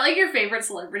 Is that, like, your favorite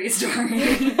celebrity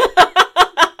story?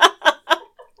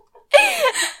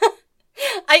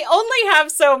 I only have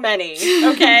so many,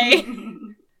 okay?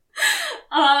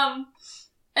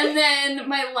 And then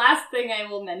my last thing I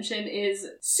will mention is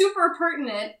super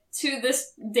pertinent to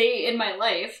this day in my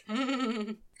life.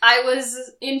 I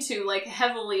was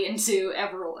heavily into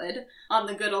Everwood on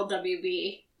the good old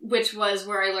WB, which was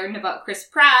where I learned about Chris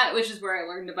Pratt, which is where I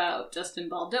learned about Justin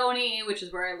Baldoni, which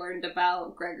is where I learned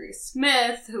about Gregory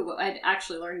Smith, who I'd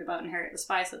actually learned about in Harriet the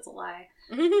Spy, so that's a lie.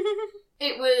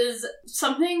 It was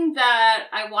something that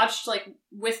I watched, like,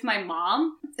 with my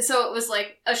mom. So it was,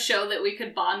 like, a show that we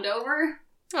could bond over.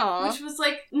 Aww. Which was,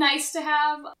 like, nice to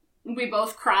have. We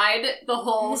both cried the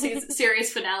whole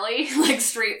series finale, like,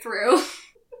 straight through.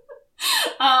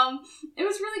 It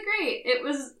was really great. It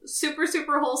was super,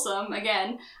 super wholesome,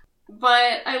 again.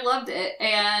 But I loved it,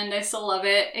 and I still love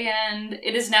it, and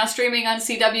it is now streaming on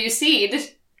CW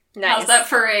Seed. Nice. How's that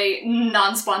for a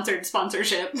non-sponsored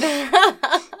sponsorship?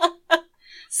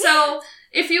 So,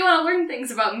 if you want to learn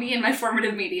things about me and my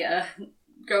formative media,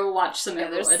 go watch some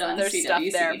Everwood on there's CW stuff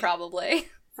Seed. there, probably.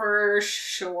 For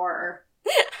sure.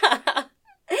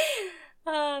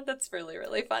 That's really,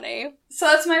 really funny. So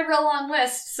that's my real long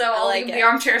list, so I'll like leave it. the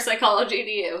armchair psychology to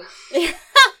you.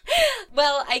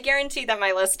 Well, I guarantee that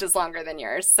my list is longer than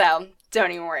yours, so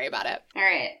don't even worry about it.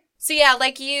 Alright. So yeah,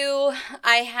 like you,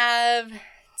 I have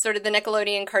sort of the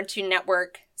Nickelodeon Cartoon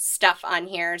Network stuff on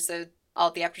here, so all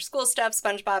the after-school stuff,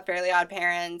 SpongeBob, Fairly Odd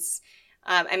Parents.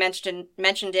 I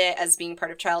mentioned it as being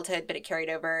part of childhood, but it carried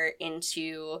over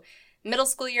into middle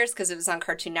school years because it was on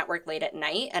Cartoon Network late at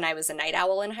night, and I was a night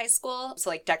owl in high school.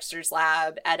 So, like, Dexter's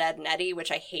Lab, Ed, Ed, and Eddie,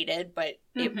 which I hated, but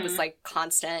it was, like,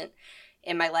 constant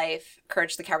in my life.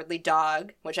 Courage the Cowardly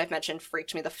Dog, which I've mentioned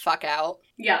freaked me the fuck out.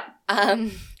 Yeah.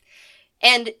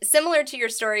 And similar to your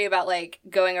story about, like,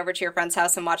 going over to your friend's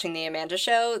house and watching the Amanda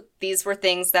Show, these were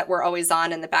things that were always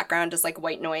on in the background as, like,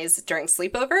 white noise during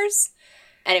sleepovers.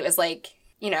 And it was, like,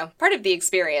 you know, part of the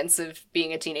experience of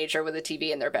being a teenager with a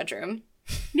TV in their bedroom.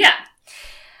 Yeah.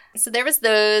 So there was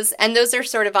those, and those are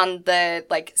sort of on the,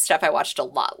 like, stuff I watched a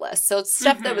lot list. So it's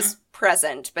stuff that was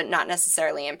present, but not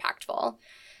necessarily impactful.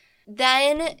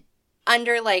 Then,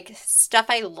 under, like, stuff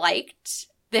I liked,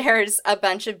 there's a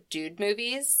bunch of dude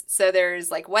movies. So there's,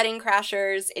 like, Wedding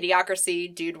Crashers,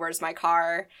 Idiocracy, Dude, Where's My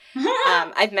Car?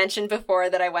 I've mentioned before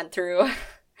that I went through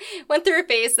a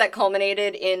phase that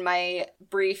culminated in my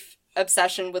brief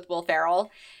obsession with Will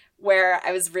Ferrell, where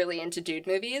I was really into dude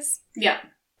movies. Yeah.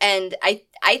 And I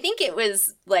think it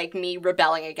was, like, me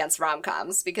rebelling against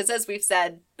rom-coms, because as we've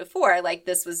said before, like,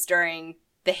 this was during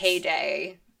the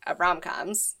heyday of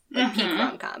rom-coms, like, peak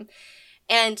rom-com.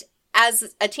 And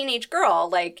as a teenage girl,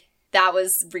 like, that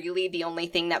was really the only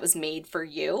thing that was made for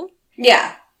you.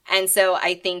 Yeah. And so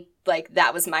I think, like,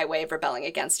 that was my way of rebelling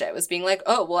against it, was being like,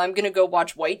 oh, well, I'm gonna go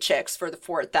watch White Chicks for the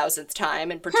 4,000th time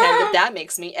and pretend that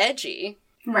makes me edgy.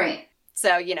 Right.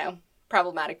 So, you know,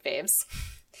 problematic faves.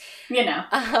 You know.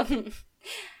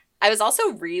 I was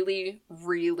also really,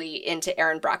 really into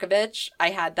Erin Brockovich.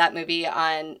 I had that movie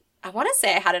on, I want to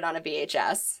say I had it on a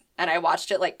VHS, and I watched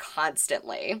it, like,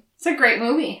 constantly. It's a great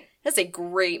movie. That's a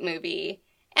great movie.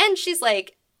 And she's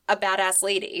like a badass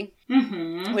lady,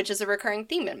 which is a recurring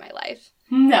theme in my life.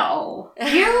 No.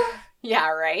 You? Yeah,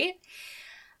 right?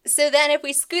 So then if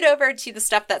we scoot over to the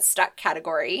stuff that's stuck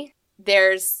category,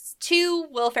 there's 2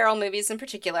 Will Ferrell movies in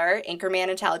particular, Anchorman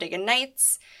and Talladega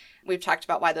Nights. We've talked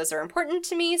about why those are important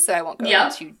to me, so I won't go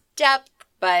into depth.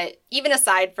 But even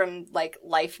aside from, like,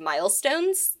 life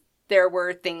milestones, there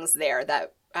were things there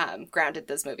that grounded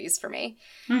those movies for me.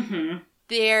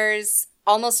 There's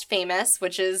Almost Famous,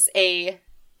 which is a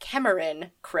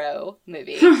Cameron Crowe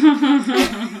movie.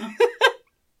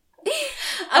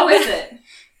 Oh, is it?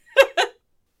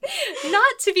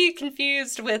 Not to be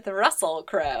confused with Russell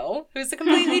Crowe, who's a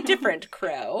completely different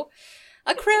Crowe.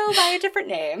 A Crowe by a different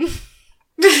name.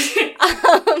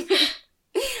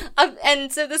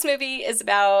 And so this movie is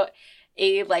about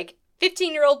a, like,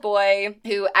 15-year-old boy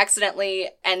who accidentally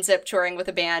ends up touring with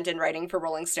a band and writing for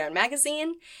Rolling Stone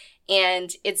magazine.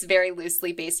 And it's very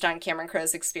loosely based on Cameron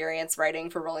Crowe's experience writing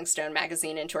for Rolling Stone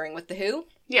magazine and touring with The Who.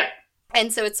 Yeah.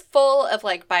 And so it's full of,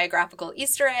 like, biographical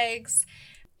Easter eggs.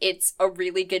 It's a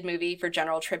really good movie for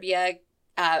general trivia,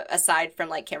 aside from,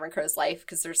 like, Cameron Crowe's life,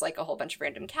 because there's, like, a whole bunch of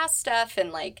random cast stuff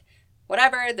and, like,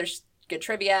 whatever. There's good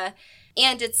trivia.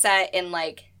 And it's set in,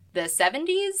 like, the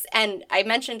 70s. And I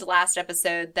mentioned last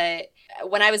episode that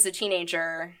when I was a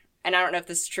teenager, and I don't know if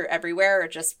this is true everywhere or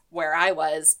just where I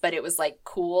was, but it was, like,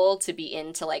 cool to be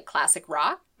into, like, classic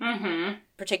rock,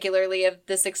 particularly of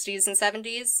the 60s and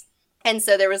 70s. And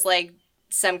so there was, like,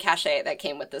 some cachet that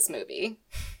came with this movie.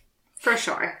 For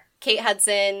sure. Kate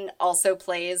Hudson also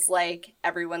plays, like,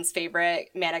 everyone's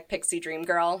favorite manic pixie dream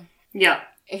girl. Yeah.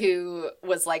 Who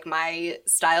was, like, my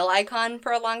style icon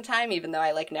for a long time, even though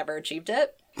I, like, never achieved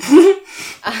it.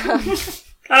 I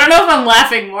don't know if I'm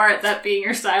laughing more at that being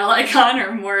your style icon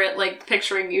or more at, like,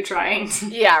 picturing you trying to...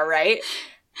 Yeah, right?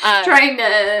 Trying to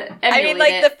emulate I mean,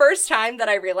 like, it. the first time that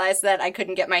I realized that I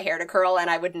couldn't get my hair to curl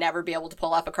and I would never be able to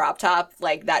pull off a crop top,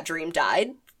 like, that dream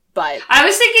died. But I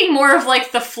was thinking more of,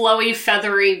 like, the flowy,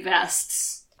 feathery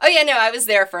vests. Oh, yeah, no, I was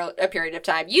there for a period of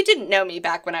time. You didn't know me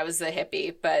back when I was a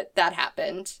hippie, but that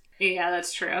happened. Yeah,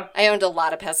 that's true. I owned a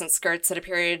lot of peasant skirts at a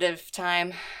period of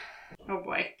time. Oh,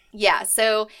 boy. Yeah,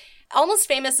 so Almost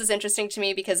Famous is interesting to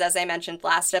me because, as I mentioned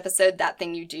last episode, That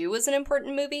Thing You Do was an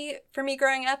important movie for me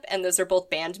growing up, and those are both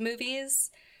band movies,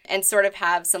 and sort of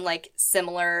have some, like,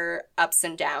 similar ups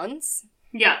and downs.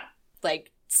 Yeah.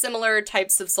 Like, similar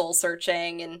types of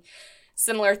soul-searching and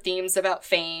similar themes about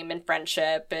fame and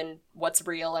friendship and what's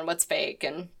real and what's fake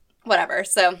and whatever.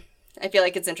 So I feel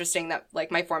like it's interesting that, like,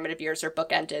 my formative years are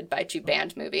bookended by two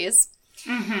band movies.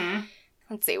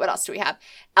 Let's see, what else do we have?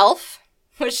 Elf,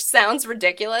 which sounds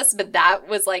ridiculous, but that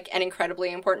was, like, an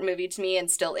incredibly important movie to me and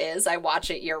still is. I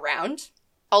watch it year-round.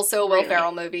 Also a Will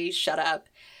Ferrell movie, shut up.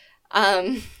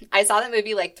 I saw that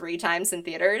movie, like, 3 times in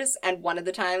theaters, and one of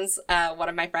the times, one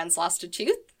of my friends lost a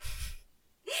tooth.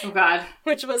 Oh, God.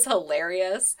 Which was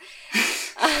hilarious.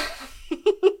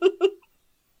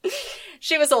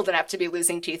 She was old enough to be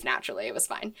losing teeth naturally. It was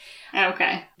fine.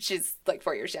 Okay. She's, like,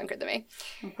 4 years younger than me.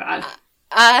 Oh, God.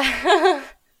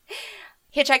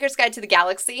 Hitchhiker's Guide to the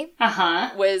Galaxy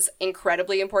was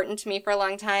incredibly important to me for a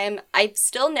long time. I've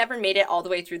still never made it all the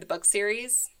way through the book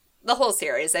series. The whole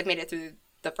series. I've made it through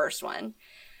the first one.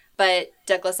 But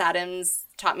Douglas Adams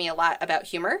taught me a lot about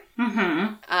humor,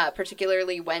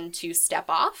 particularly when to step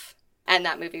off. And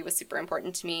that movie was super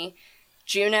important to me.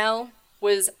 Juno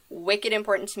was wicked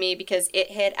important to me because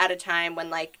it hit at a time when,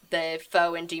 like, the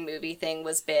faux indie movie thing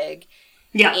was big.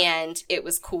 Yeah. And it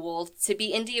was cool to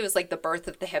be indie. It was, like, the birth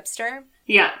of the hipster.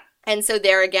 Yeah. And so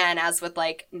there again, as with,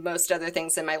 like, most other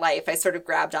things in my life, I sort of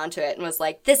grabbed onto it and was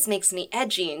like, this makes me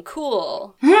edgy and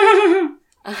cool.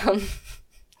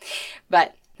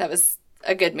 But that was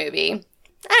a good movie.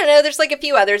 I don't know, there's, like, a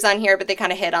few others on here, but they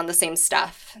kind of hit on the same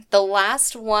stuff. The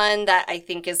last one that I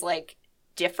think is, like,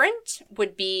 different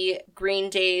would be Green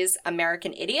Day's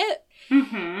American Idiot.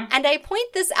 And I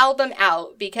point this album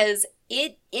out because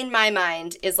it, in my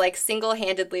mind, is, like,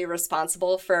 single-handedly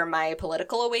responsible for my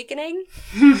political awakening.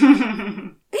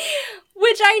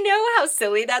 Which I know how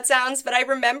silly that sounds, but I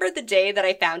remember the day that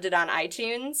I found it on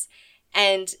iTunes,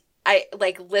 and I,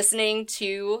 like, listening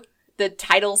to the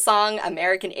title song,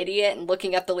 American Idiot, and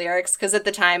looking up the lyrics, because at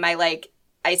the time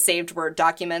I saved Word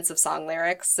documents of song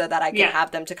lyrics so that I could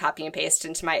have them to copy and paste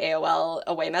into my AOL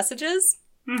away messages.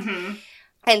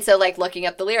 And so, like, looking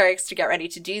up the lyrics to get ready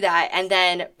to do that, and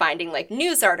then finding, like,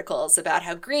 news articles about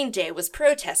how Green Day was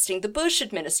protesting the Bush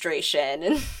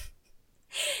administration.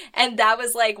 And that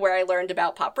was, like, where I learned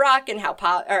about pop rock and how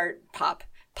punk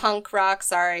rock,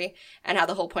 and how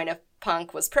the whole point of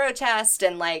punk was protest,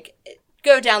 and, like,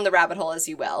 go down the rabbit hole as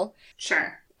you will.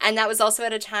 Sure. And that was also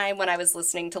at a time when I was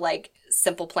listening to, like,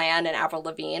 Simple Plan and Avril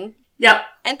Lavigne. Yep.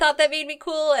 And thought that made me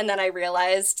cool. And then I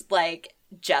realized, like,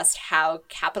 just how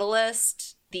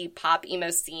capitalist the pop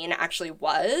emo scene actually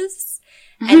was.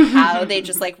 And how they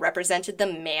just, like, represented the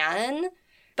man.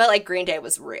 But, like, Green Day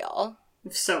was real.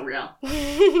 So real.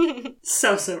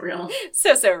 So real.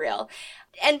 So real.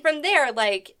 And from there,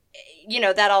 like, you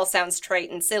know, that all sounds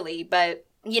trite and silly, but,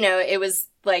 you know, it was,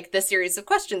 like, the series of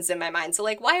questions in my mind. So,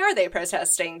 like, why are they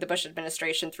protesting the Bush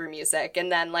administration through music?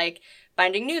 And then, like,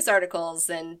 finding news articles,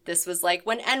 and this was, like,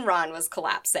 when Enron was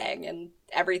collapsing, and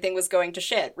everything was going to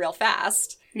shit real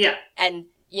fast. Yeah. And,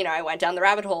 you know, I went down the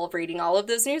rabbit hole of reading all of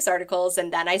those news articles,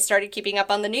 and then I started keeping up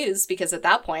on the news, because at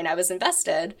that point I was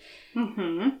invested.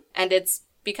 Mm-hmm. And it's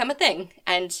become a thing,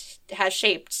 and has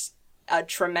shaped a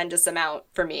tremendous amount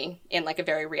for me in, like, a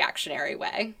very reactionary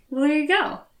way. Well, there you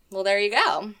go. Well, there you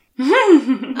go.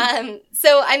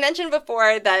 So I mentioned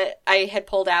before that I had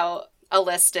pulled out a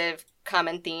list of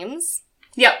common themes.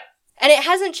 Yep. And it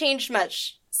hasn't changed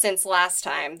much since last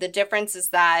time. The difference is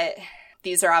that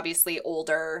these are obviously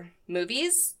older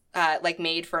movies, like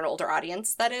made for an older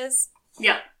audience, that is.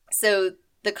 Yep. So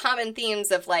the common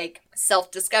themes of, like,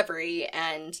 self-discovery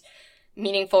and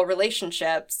meaningful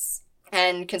relationships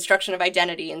and construction of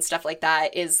identity and stuff like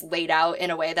that is laid out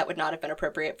in a way that would not have been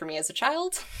appropriate for me as a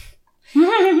child.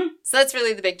 So that's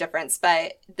really the big difference.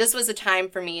 But this was a time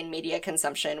for me in media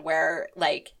consumption where,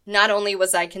 like, not only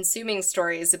was I consuming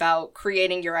stories about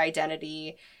creating your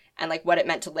identity and, like, what it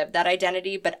meant to live that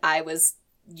identity, but I was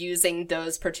using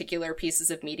those particular pieces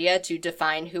of media to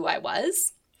define who I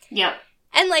was. Yep.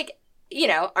 And, like, you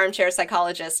know, armchair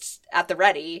psychologist at the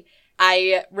ready,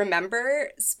 I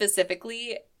remember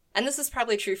specifically, and this is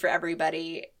probably true for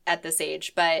everybody at this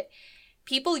age, but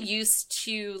people used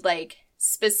to, like,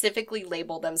 specifically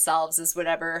label themselves as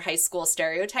whatever high school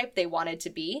stereotype they wanted to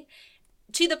be,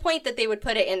 to the point that they would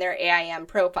put it in their AIM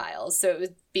profiles. So it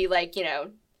would be like, you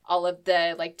know, all of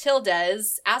the, like,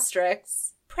 tildes,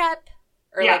 asterisks, prep,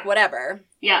 or, like, whatever.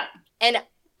 Yeah. And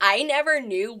I never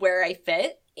knew where I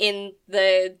fit in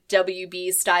the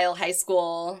WB style high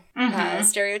school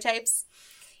stereotypes.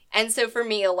 And so for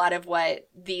me, a lot of what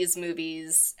these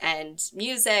movies and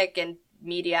music and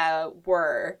media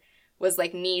was,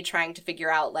 like, me trying to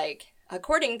figure out, like,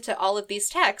 according to all of these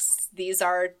texts, these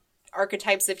are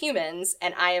archetypes of humans,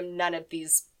 and I am none of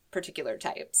these particular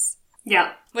types.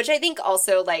 Yeah. Which I think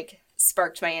also, like,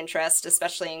 sparked my interest,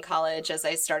 especially in college as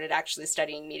I started actually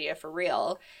studying media for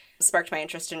real, sparked my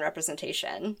interest in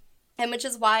representation. And which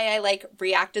is why I, like,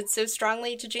 reacted so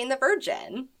strongly to Jane the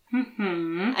Virgin.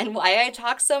 Mm-hmm. And why I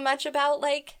talk so much about,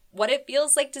 like, what it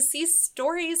feels like to see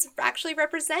stories actually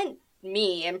represent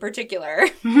me in particular.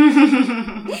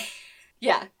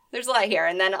 Yeah, there's a lot here.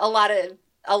 And then a lot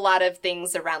of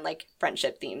things around, like,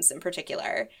 friendship themes in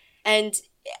particular. And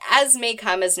as may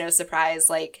come as no surprise,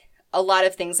 like, a lot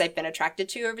of things I've been attracted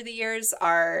to over the years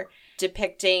are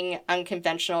depicting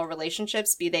unconventional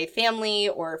relationships, be they family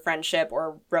or friendship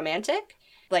or romantic.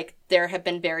 Like, there have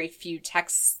been very few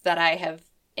texts that I have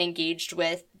engaged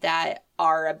with that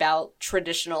are about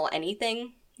traditional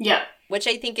anything. Yeah. Which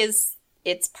I think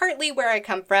it's partly where I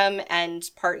come from and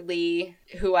partly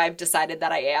who I've decided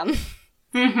that I am.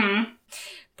 Mm-hmm.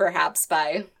 Perhaps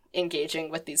by engaging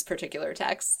with these particular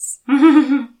texts.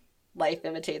 Life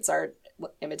imitates art,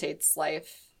 imitates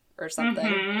life, or something.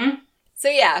 Mm-hmm. So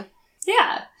yeah.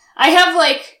 Yeah. I have,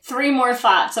 like, 3 more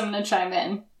thoughts I'm going to chime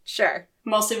in. Sure.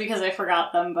 Mostly because I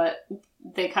forgot them, but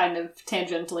they kind of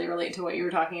tangentially relate to what you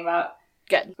were talking about.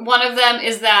 Good. One of them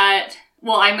is that,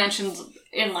 well, I mentioned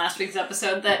in last week's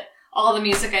episode that all the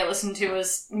music I listened to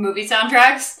was movie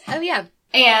soundtracks. Oh, yeah.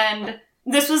 And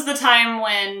this was the time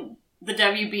when the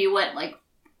WB went, like,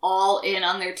 all in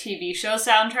on their TV show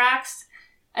soundtracks.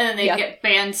 And then they'd get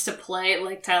bands to play,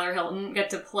 like Tyler Hilton, get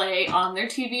to play on their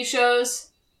TV shows.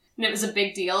 And it was a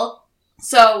big deal.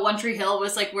 So One Tree Hill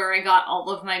was, like, where I got all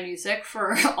of my music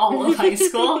for all of high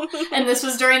school. And this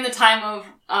was during the time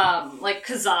of, like,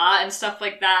 Kazaa and stuff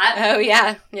like that. Oh,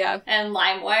 yeah. Yeah. And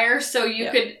LimeWire. So you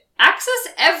could access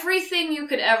everything you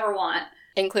could ever want.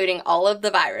 Including all of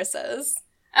the viruses.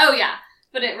 Oh, yeah.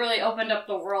 But it really opened up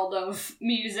the world of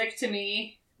music to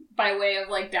me by way of,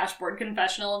 like, Dashboard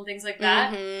Confessional and things like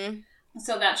that. Mm-hmm.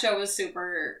 So that show was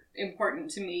super important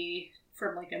to me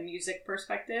from, like, a music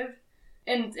perspective.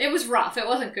 And it was rough. It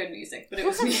wasn't good music, but it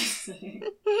was music.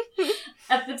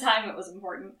 At the time, it was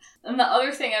important. And the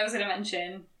other thing I was going to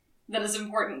mention that is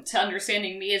important to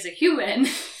understanding me as a human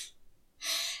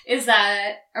is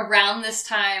that around this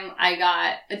time, I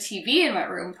got a TV in my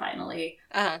room, finally,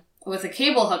 with a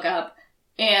cable hookup,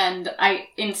 and I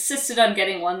insisted on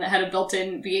getting one that had a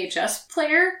built-in VHS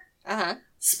player.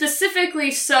 Specifically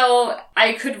so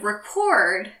I could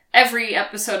record every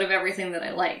episode of everything that I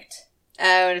liked.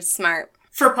 Oh, smart.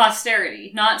 For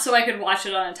posterity. Not so I could watch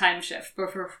it on a time shift,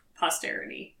 but for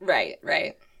posterity. Right.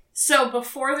 So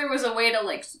before there was a way to,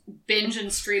 like, binge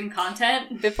and stream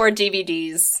content... Before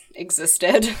DVDs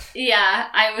existed. Yeah,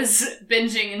 I was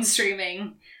binging and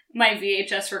streaming my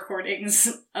VHS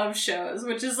recordings of shows,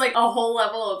 which is, like, a whole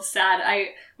level of sad.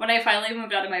 When I finally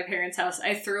moved out of my parents' house,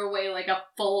 I threw away, like, a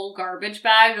full garbage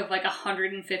bag of, like,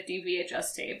 150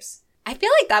 VHS tapes. I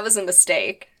feel like that was a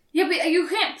mistake. Yeah, but you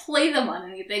can't play them on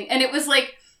anything. And it was,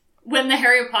 like... When the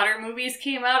Harry Potter movies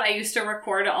came out, I used to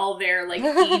record all their, like,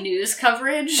 e-news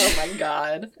coverage. Oh my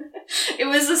god. It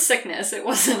was a sickness. It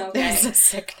wasn't okay. It was a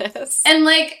sickness. And,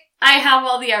 like, I have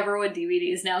all the Everwood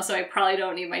DVDs now, so I probably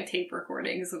don't need my tape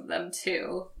recordings of them,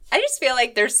 too. I just feel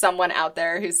like there's someone out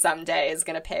there who someday is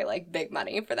gonna pay, like, big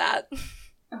money for that.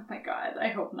 Oh my god, I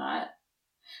hope not.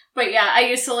 But yeah, I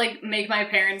used to, like, make my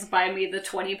parents buy me the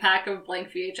 20-pack of blank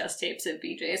VHS tapes at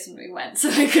BJ's when we went so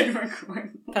I could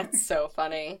record. That's so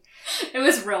funny. It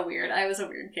was real weird. I was a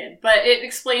weird kid. But it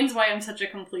explains why I'm such a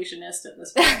completionist at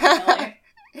this point in my life.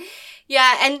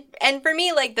 Yeah, and for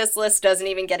me, like, this list doesn't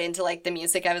even get into, like, the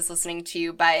music I was listening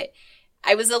to, but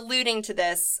I was alluding to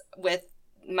this with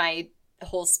my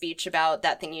whole speech about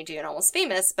That Thing You Do in Almost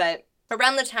Famous, but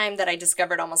around the time that I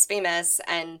discovered Almost Famous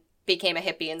and became a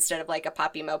hippie instead of, like, a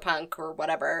pop emo punk or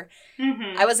whatever,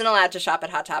 I wasn't allowed to shop at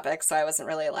Hot Topic, so I wasn't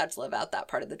really allowed to live out that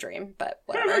part of the dream, but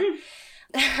whatever.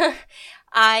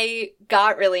 I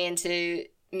got really into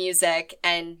music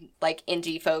and, like,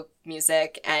 indie folk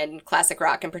music and classic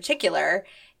rock in particular,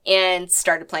 and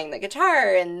started playing the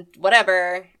guitar and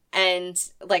whatever. And,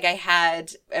 like, I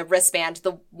had a wristband,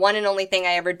 the one and only thing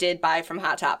I ever did buy from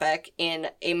Hot Topic in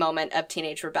a moment of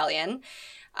teenage rebellion.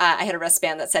 I had a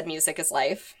wristband that said "Music is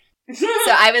Life." So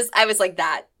I was like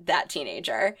that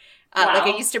teenager. Wow. Like,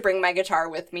 I used to bring my guitar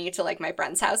with me to, like, my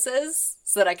friends' houses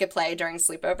so that I could play during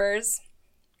sleepovers.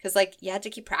 Because, like, you had to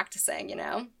keep practicing, you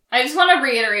know? I just want to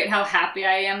reiterate how happy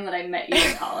I am that I met you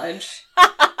in college.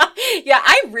 Yeah,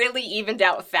 I really evened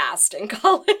out fast in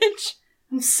college.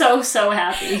 I'm so, so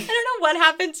happy. I don't know what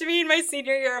happened to me in my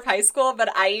senior year of high school,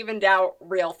 but I evened out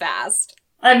real fast.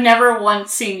 I've never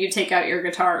once seen you take out your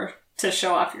guitar to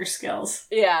show off your skills.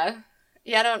 Yeah.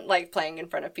 Yeah, I don't like playing in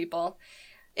front of people.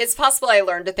 It's possible I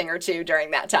learned a thing or two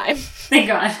during that time. Thank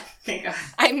God. Thank God.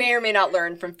 I may or may not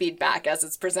learn from feedback as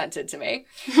it's presented to me.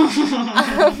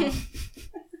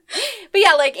 But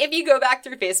yeah, like, if you go back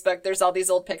through Facebook, there's all these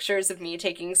old pictures of me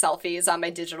taking selfies on my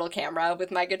digital camera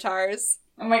with my guitars.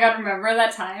 Oh my god, remember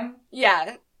that time?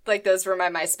 Yeah, like, those were my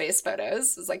MySpace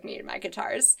photos. It was, like, me and my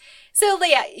guitars. So,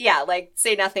 yeah, like,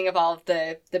 say nothing of all of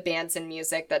the bands and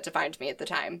music that defined me at the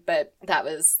time, but that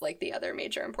was, like, the other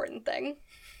major important thing.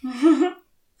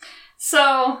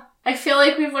 So, I feel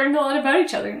like we've learned a lot about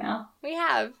each other now. We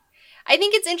have. I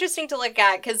think it's interesting to look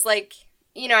at, because, like,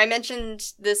 you know, I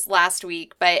mentioned this last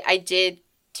week, but I did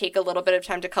take a little bit of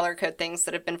time to color code things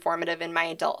that have been formative in my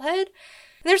adulthood.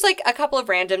 There's, like, a couple of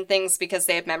random things because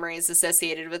they have memories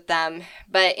associated with them.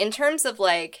 But in terms of,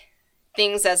 like,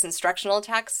 things as instructional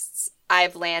texts,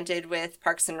 I've landed with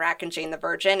Parks and Rec and Jane the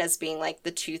Virgin as being, like,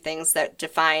 the two things that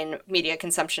define media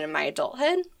consumption in my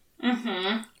adulthood.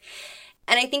 Mm-hmm.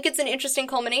 And I think it's an interesting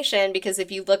culmination because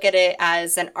if you look at it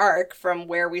as an arc from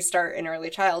where we start in early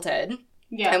childhood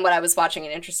and what I was watching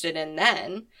and interested in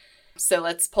then, so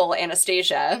let's pull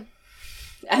Anastasia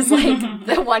as, like,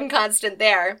 the one constant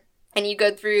there. And you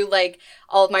go through, like,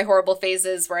 all of my horrible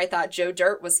phases where I thought Joe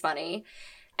Dirt was funny,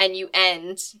 and you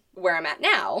end where I'm at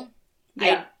now.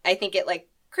 Yeah. I think it, like,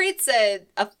 creates a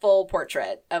full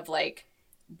portrait of, like,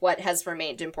 what has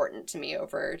remained important to me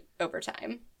over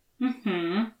time.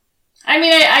 Mm-hmm. I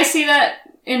mean, I see that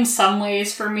in some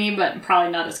ways for me, but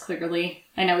probably not as clearly.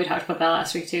 I know we talked about that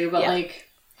last week, too, but, like,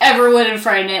 Everwood and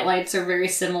Friday Night Lights are very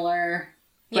similar,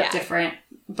 but different,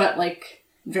 but, like,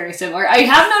 very similar. I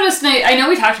have noticed, and I know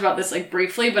we talked about this, like,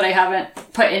 briefly, but I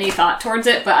haven't put any thought towards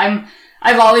it, but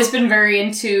I've always been very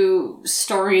into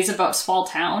stories about small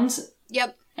towns.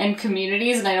 Yep. And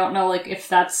communities, and I don't know, like, if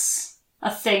that's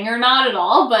a thing or not at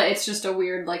all, but it's just a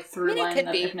weird, like, through line that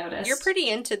I've noticed. You're pretty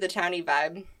into the townie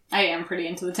vibe. I am pretty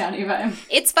into the townie vibe.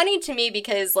 It's funny to me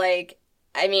because, like,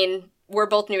 I mean, we're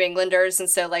both New Englanders, and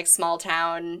so, like, small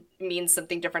town means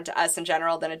something different to us in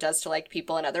general than it does to, like,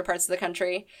 people in other parts of the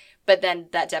country. But then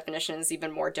that definition is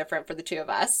even more different for the two of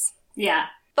us. Yeah.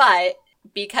 But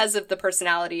because of the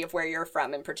personality of where you're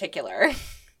from in particular,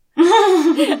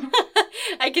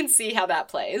 I can see how that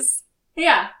plays.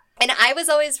 Yeah. And I was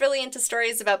always really into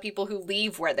stories about people who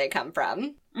leave where they come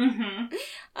from.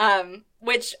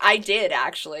 Which I did,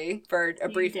 actually, for a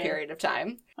brief period of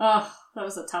time. Oh, that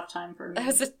was a tough time for me. That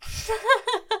was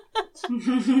I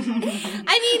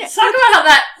mean... Let's talk about how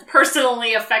that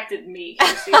personally affected me,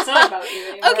 Kirsty. It's not about you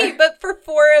anymore. Okay, but for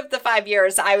 4 of the 5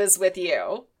 years, I was with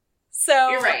you. So...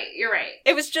 You're right.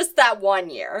 It was just that 1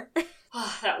 year.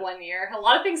 Oh, that 1 year. A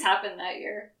lot of things happened that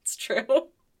year. It's true.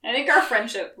 I think our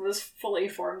friendship was fully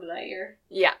formed that year.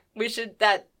 Yeah, we should...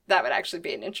 That would actually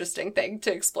be an interesting thing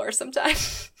to explore sometime.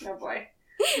 Oh boy.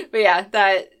 But yeah,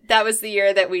 that was the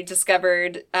year that we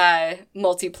discovered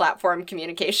multi-platform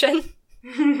communication.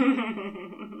 It's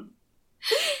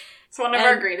one of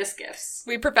our greatest gifts.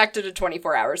 We perfected a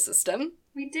 24-hour system.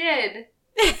 We did.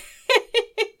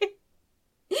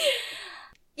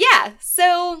 Yeah,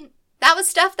 so that was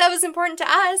stuff that was important to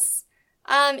us.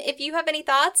 If you have any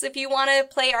thoughts, if you want to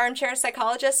play armchair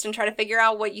psychologist and try to figure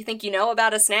out what you think you know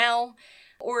about us now,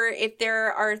 or if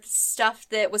there are stuff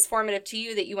that was formative to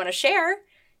you that you want to share,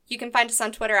 you can find us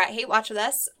on Twitter at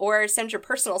HateWatchWithUs, or send your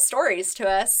personal stories to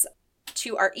us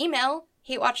to our email,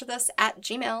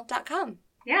 hatewatchwithus@gmail.com.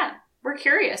 Yeah, we're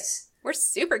curious. We're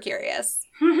super curious.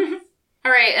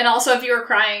 All right, and also if you were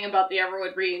crying about the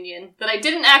Everwood reunion, that I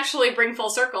didn't actually bring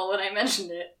full circle when I mentioned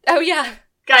it. Oh, yeah.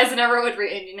 Guys, an Everwood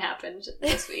reunion happened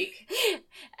this week.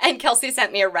 And Kelsey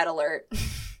sent me a red alert.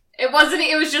 It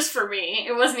was just for me.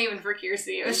 It wasn't even for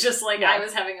Kirsty. It was just like I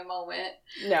was having a moment.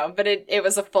 No, but it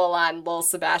was a full-on Lil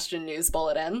Sebastian news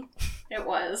bulletin. It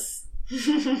was.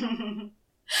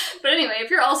 But anyway,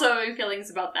 if you're also having feelings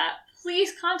about that,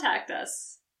 please contact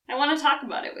us. I want to talk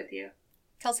about it with you.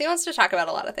 Kelsey wants to talk about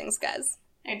a lot of things, guys.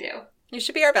 I do. You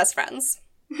should be our best friends.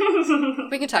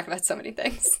 We can talk about so many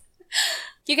things.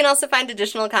 You can also find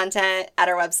additional content at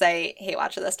our website,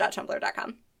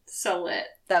 hatewatchwithus.tumblr.com. So lit.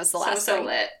 That was the last thing. So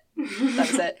lit. That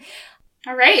was it.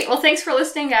 All right. Well, thanks for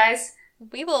listening, guys.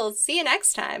 We will see you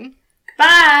next time.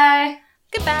 Bye.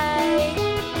 Goodbye.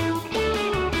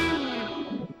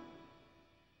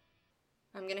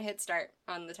 I'm going to hit start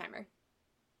on the timer.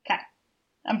 Okay.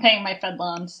 I'm paying my Fed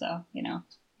loan, so, you know.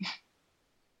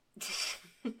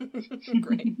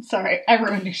 Great. Sorry, I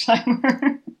ruined your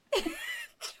timer.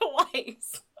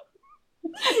 Twice.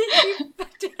 You